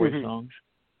love story songs.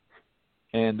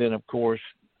 And then, of course,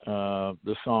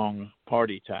 the song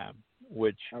 "Party Time,"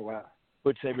 which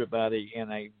puts everybody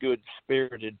in a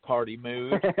good-spirited party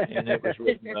mood, and it was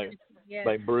written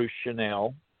by Bruce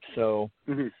Chanel. So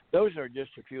those are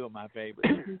just a few of my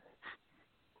favorites.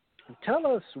 Tell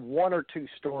us one or two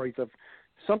stories of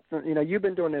something. You've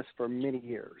been doing this for many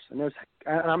years, and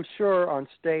I'm sure on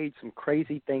stage some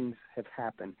crazy things have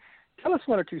happened. Tell us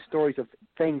one or two stories of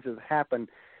things that have happened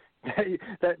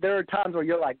that there are times where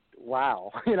you're like,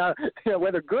 wow,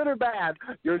 whether good or bad,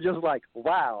 you're just like,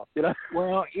 wow,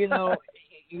 Well,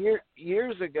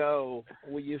 years ago,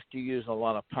 we used to use a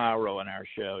lot of pyro in our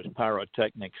shows,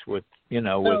 pyrotechnics with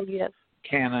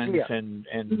cannons and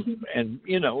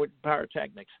with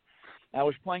pyrotechnics. I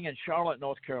was playing in Charlotte,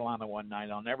 North Carolina one night.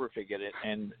 I'll never forget it.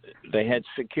 And they had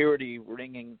security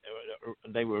ringing.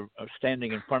 They were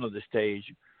standing in front of the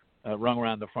stage, rung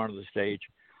around the front of the stage.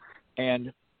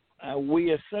 And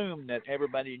we assumed that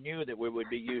everybody knew that we would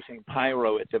be using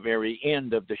pyro at the very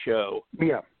end of the show.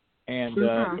 Yeah. And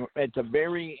at the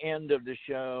very end of the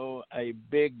show, a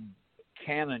big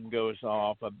cannon goes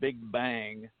off, a big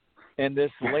bang. And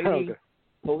this lady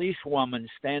policewoman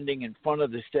standing in front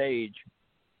of the stage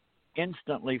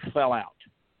instantly fell out.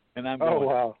 And I'm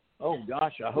going, oh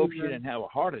gosh, I hope she didn't have a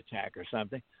heart attack or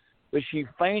something. But she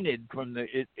fainted from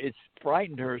it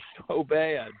frightened her so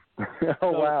bad.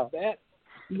 That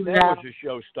was a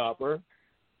showstopper.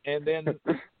 And then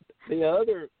the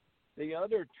other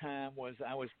time was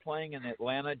I was playing in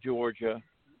Atlanta, Georgia,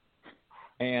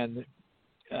 and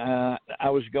I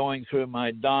was going through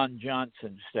my Don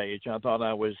Johnson stage. I thought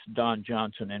I was Don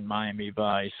Johnson in Miami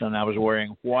Vice, and I was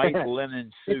wearing white linen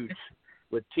suits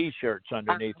with T-shirts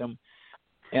underneath them.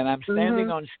 And I'm standing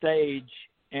on stage,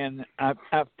 and I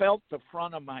felt the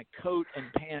front of my coat and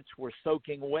pants were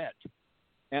soaking wet.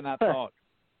 And I thought,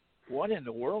 what in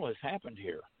the world has happened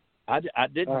here? I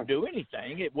didn't do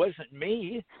anything. It wasn't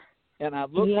me. And I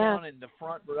looked down in the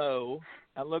front row.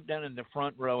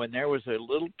 And there was a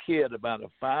little kid, about a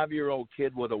 5-year-old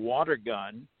kid with a water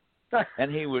gun,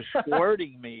 and he was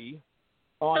squirting me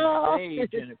on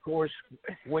stage. And, of course,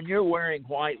 when you're wearing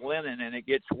white linen and it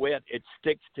gets wet, it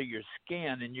sticks to your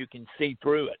skin and you can see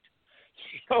through it.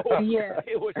 So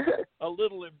it was a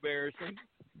little embarrassing,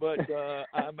 but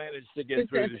I managed to get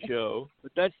through the show.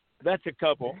 But that's a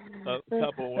couple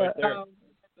right there.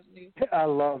 I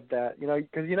love that,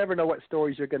 because you never know what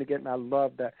stories you're going to get, and I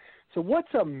love that. So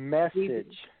what's a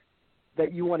message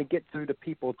that you want to get through to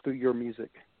people through your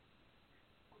music?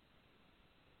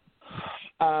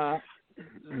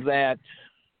 That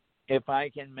if I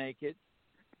can make it,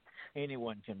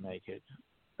 anyone can make it.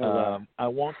 I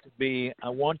want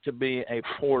to be a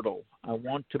portal. I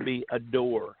want to be a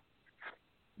door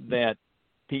that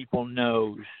people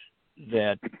knows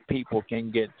that people can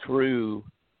get through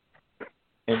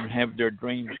and have their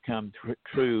dreams come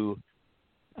true.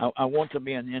 I want to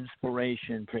be an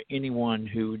inspiration for anyone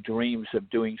who dreams of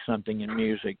doing something in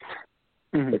music,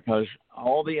 because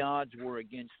all the odds were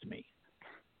against me.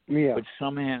 Yeah. But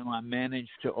somehow I managed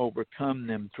to overcome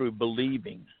them through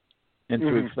believing and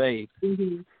through faith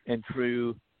and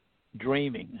through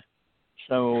dreaming.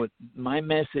 So my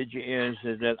message is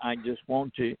that I just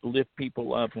want to lift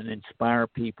people up and inspire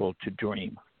people to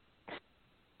dream.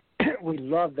 We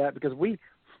love that, because we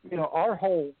you know, our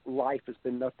whole life has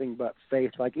been nothing but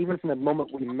faith. Like even from the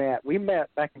moment we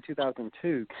met back in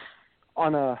 2002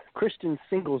 on a Christian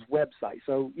singles website.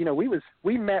 So, you know,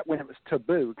 we met when it was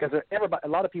taboo, because a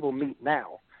lot of people meet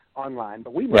now online,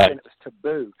 but we met when it was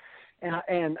taboo.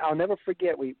 And I'll never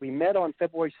forget, we met on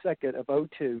February 2nd of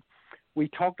 2002. We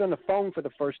talked on the phone for the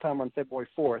first time on February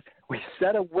 4th. We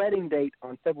set a wedding date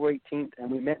on February 18th,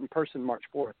 and we met in person March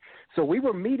 4th. So we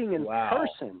were meeting in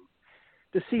person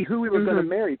to see who we were going to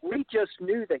marry. We just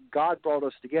knew that God brought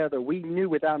us together. We knew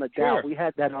without a doubt. We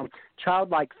had that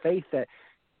childlike faith that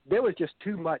there was just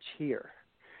too much here.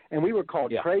 And we were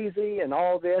called crazy and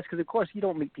all this because, of course, you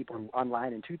don't meet people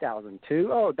online in 2002.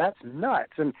 Oh, that's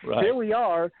nuts. And here we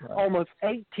are almost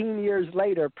 18 years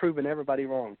later proving everybody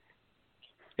wrong.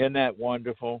 Isn't that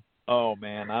wonderful? Oh,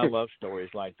 man, I love stories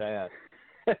like that.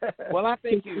 Well, I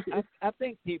think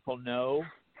people know.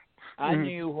 I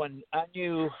knew when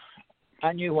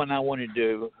I wanted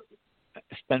to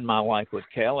spend my life with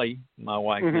Kelly, my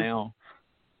wife now.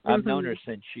 I've known her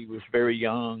since she was very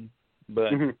young,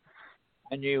 but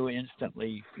I knew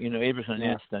instantly, you know, it was an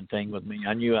instant thing with me.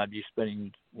 I knew I'd be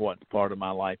spending what part of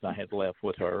my life I had left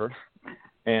with her.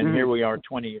 And here we are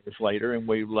 20 years later, and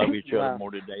we love each other more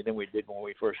today than we did when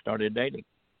we first started dating.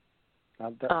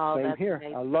 Same here.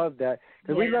 Amazing. I love that.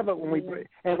 Because we love it when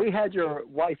we had your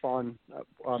wife on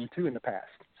too in the past,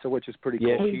 so which is pretty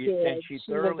cool. Yeah, she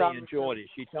thoroughly enjoyed it.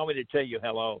 She told me to tell you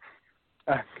hello.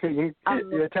 You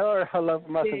tell her hello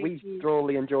from us, and we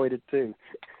thoroughly enjoyed it too.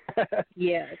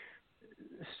 Yes.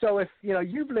 So if you know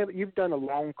you've done a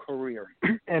long career,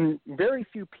 and very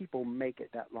few people make it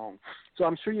that long. So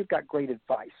I'm sure you've got great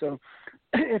advice. So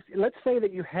if let's say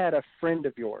that you had a friend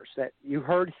of yours that you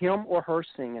heard him or her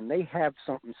sing, and they have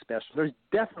something special. There's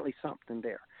definitely something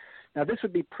there. Now this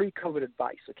would be pre-COVID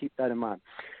advice, so keep that in mind.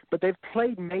 But they've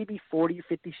played maybe 40 or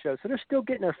 50 shows, so they're still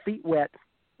getting their feet wet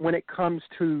when it comes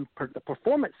to the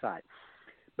performance side.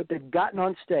 But they've gotten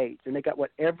on stage, and they got what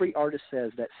every artist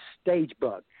says, that stage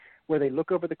bug, where they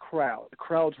look over the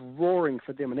crowd's roaring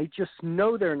for them, and they just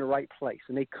know they're in the right place.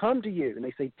 And they come to you, and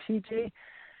they say, TG,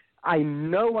 I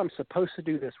know I'm supposed to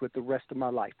do this with the rest of my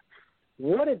life.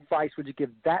 What advice would you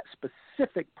give that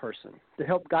specific person to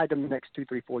help guide them the next 2,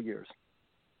 3, 4 years?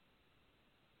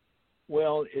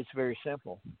 Well, it's very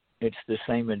simple. It's the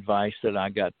same advice that I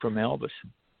got from Elvis.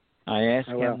 I asked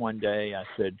him one day, I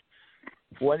said,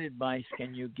 what advice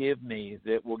can you give me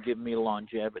that will give me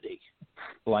longevity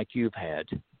like you've had?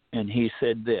 And he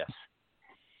said this: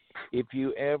 if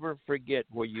you ever forget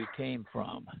where you came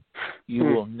from, you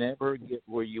will never get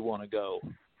where you want to go.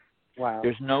 Wow.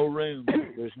 There's no room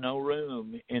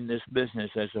in this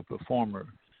business as a performer.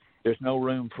 There's no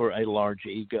room for a large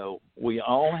ego. We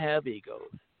all have egos,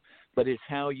 but it's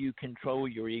how you control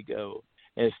your ego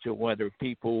as to whether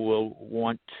people will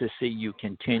want to see you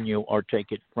continue or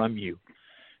take it from you.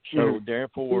 So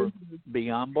therefore, be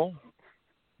humble,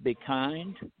 be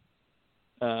kind,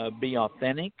 be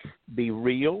authentic, be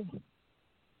real,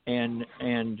 and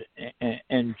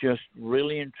just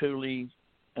really and truly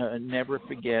never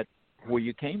forget where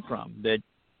you came from. That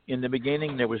in the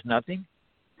beginning there was nothing,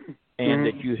 and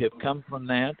that you have come from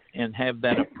that and have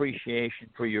that appreciation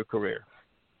for your career.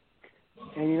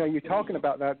 And, you know, you're talking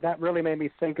about that. That really made me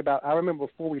think about, I remember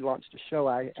before we launched the show,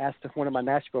 I asked one of my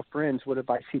Nashville friends what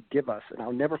advice he'd give us, and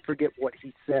I'll never forget what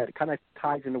he said. It kind of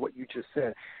ties into what you just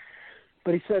said.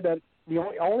 But he said that the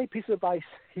only piece of advice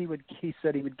he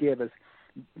said he would give is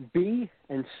be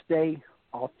and stay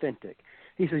authentic.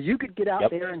 He says you could get out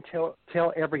there and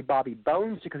tell every Bobby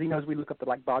Bones, because he knows we look up to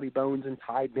like Bobby Bones and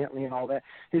Ty Bentley and all that.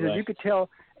 He says you could tell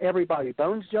every Bobby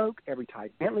Bones joke, every Ty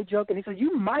Bentley joke, and he says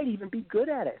you might even be good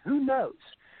at it. Who knows?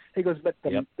 He goes, but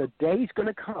the day's going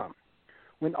to come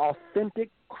when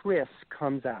authentic Chris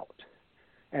comes out.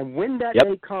 And when that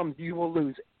day comes, you will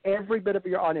lose every bit of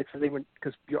your audience,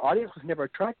 because your audience was never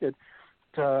attracted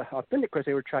to authentic Chris.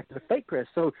 They were attracted to fake Chris.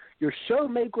 So your show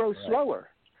may grow slower,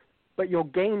 but you'll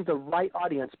gain the right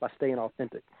audience by staying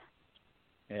authentic.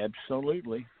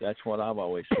 Absolutely. That's what I've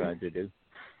always tried to do.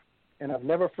 And I've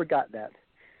never forgot that.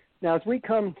 Now, as we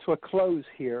come to a close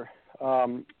here,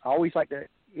 I always like to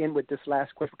end with this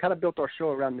last question. We kind of built our show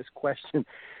around this question.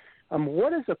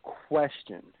 What is a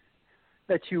question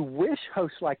that you wish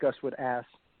hosts like us would ask,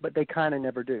 but they kind of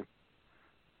never do?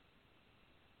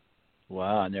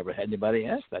 Wow, I never had anybody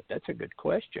ask that. That's a good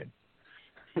question.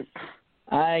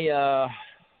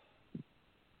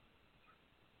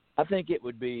 I think it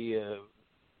would be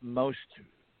most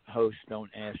hosts don't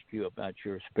ask you about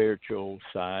your spiritual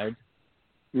side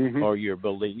or your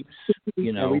beliefs.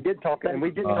 You know, and we did talk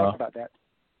about that.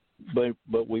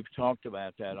 But we've talked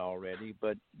about that already.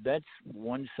 But that's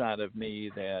one side of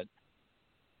me that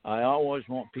I always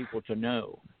want people to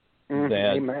know Mm-hmm.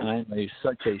 that Amen. I'm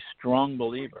such a strong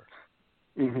believer.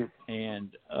 Mm-hmm. And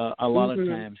a lot of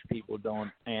times people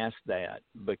don't ask that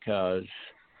because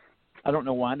I don't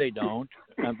know why they don't.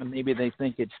 Maybe they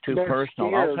think it's too They're personal.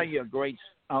 scared.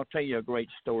 I'll tell you a great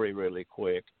story really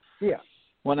quick. Yeah.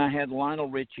 When I had Lionel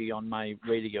Richie on my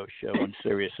radio show on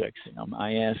Sirius XM,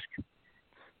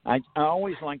 I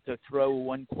always like to throw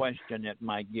one question at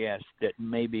my guest that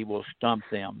maybe will stump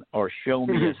them or show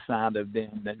me a side of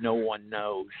them that no one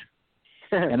knows.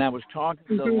 And I was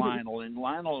talking to Lionel, and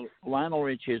Lionel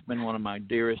Richie has been one of my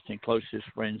dearest and closest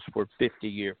friends for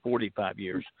 45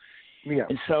 years. Yeah.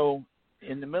 And so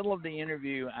in the middle of the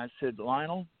interview, I said,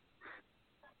 Lionel,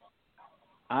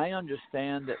 I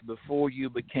understand that before you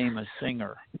became a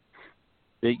singer,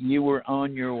 that you were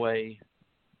on your way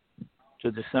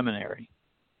to the seminary.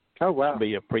 Oh, wow. To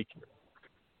be a preacher.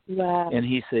 Wow. And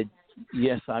he said,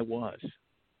 yes, I was.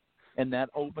 And that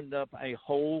opened up a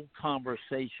whole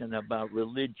conversation about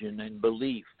religion and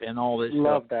belief and all this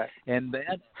Love stuff. that. And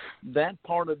that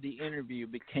part of the interview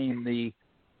became the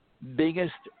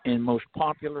biggest and most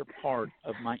popular part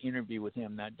of my interview with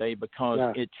him that day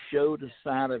because it showed a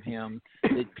side of him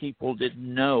that people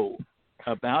didn't know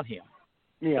about him.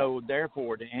 Yeah. So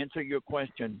therefore, to answer your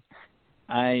question,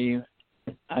 I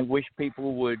wish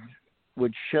people would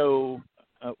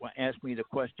ask me the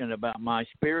question about my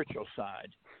spiritual side.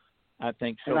 I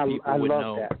think people would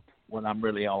know what I'm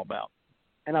really all about.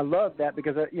 And I love that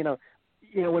because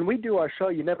when we do our show,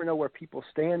 you never know where people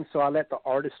stand. So I let the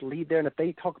artists lead there, and if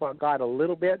they talk about God a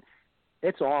little bit,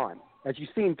 it's on. As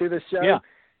you've seen through this show,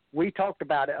 we talked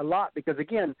about it a lot because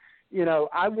again,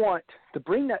 I want to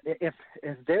bring that. If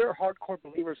they're hardcore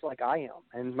believers like I am,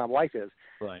 and my wife is,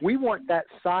 we want that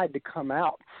side to come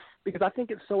out. Because I think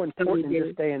it's so important in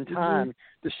this day and time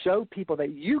to show people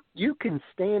that you can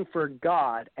stand for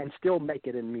God and still make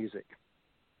it in music.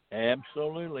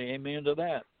 Absolutely. Amen to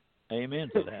that. Amen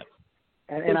to that.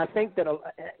 and I think that,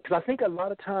 because I think a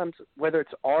lot of times, whether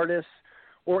it's artists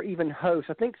or even hosts,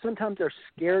 I think sometimes they're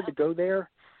scared to go there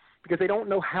because they don't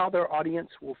know how their audience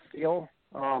will feel.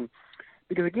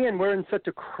 Because, again, we're in such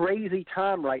a crazy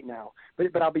time right now.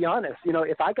 But I'll be honest,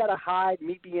 if I got to hide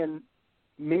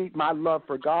my love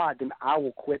for God, then I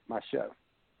will quit my show.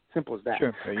 Simple as that.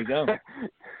 Sure. There you go.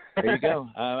 There you go.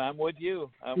 I'm with you.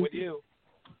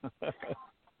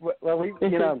 Well,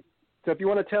 so if you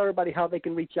want to tell everybody how they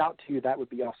can reach out to you, that would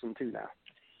be awesome too now.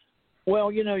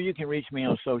 Well, you can reach me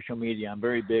on social media. I'm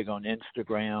very big on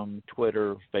Instagram,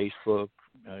 Twitter, Facebook,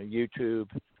 YouTube.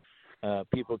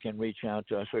 People can reach out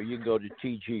to us, or you can go to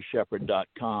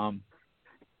tgsheppard.com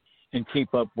and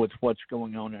keep up with what's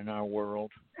going on in our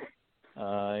world.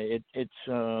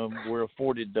 We're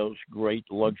afforded those great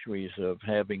luxuries of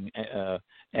having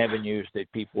avenues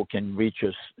that people can reach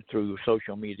us through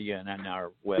social media and on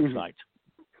our websites.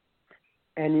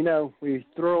 And, we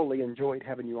thoroughly enjoyed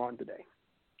having you on today.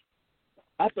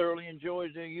 I thoroughly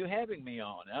enjoyed you having me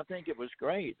on. I think it was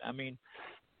great. I mean,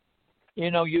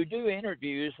 you do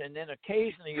interviews, and then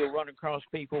occasionally you'll run across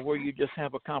people where you just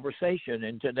have a conversation,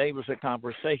 and today was a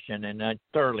conversation, and I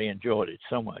thoroughly enjoyed it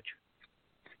so much.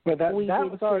 Well,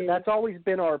 that's always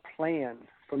been our plan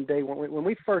from day one. When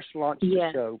we first launched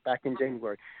the show back in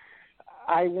January,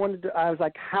 I was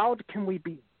like, how can we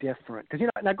be different? Because,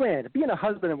 now granted, being a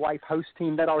husband and wife host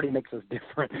team, that already makes us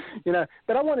different,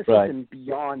 but I wanted something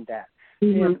beyond that.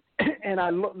 Mm-hmm. And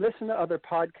I listen to other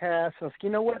podcasts. I was like,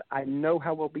 you know what? I know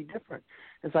how we'll be different.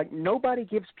 It's like nobody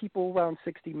gives people around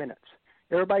 60 minutes.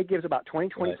 Everybody gives about 20,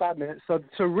 25 minutes. So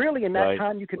really in that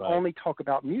time, you can only talk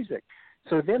about music.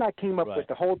 So then I came up with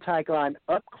the whole tagline,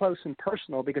 up close and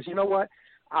personal, because you know what?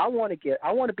 I want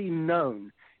to be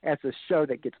known as a show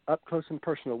that gets up close and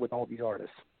personal with all these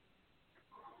artists.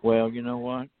 Well, you know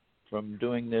what? From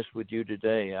doing this with you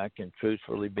today, I can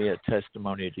truthfully be a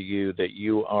testimony to you that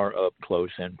you are up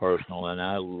close and personal, and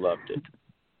I loved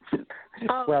it.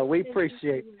 Well, we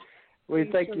appreciate it. We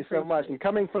thank you so much. And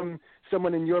coming from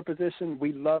someone in your position,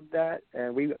 we love that,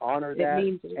 and we honor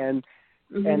that.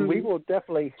 And we will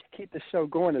definitely keep the show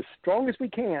going as strong as we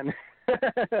can.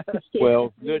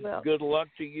 Well, good luck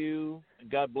to you.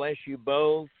 God bless you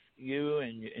both, you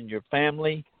and your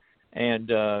family, and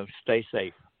stay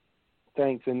safe.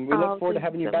 Thanks, and we look forward to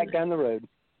having you back down the road.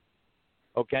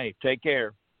 Okay, take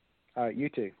care. All right, you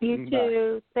too. You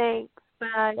too. Thanks.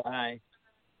 Bye. Bye.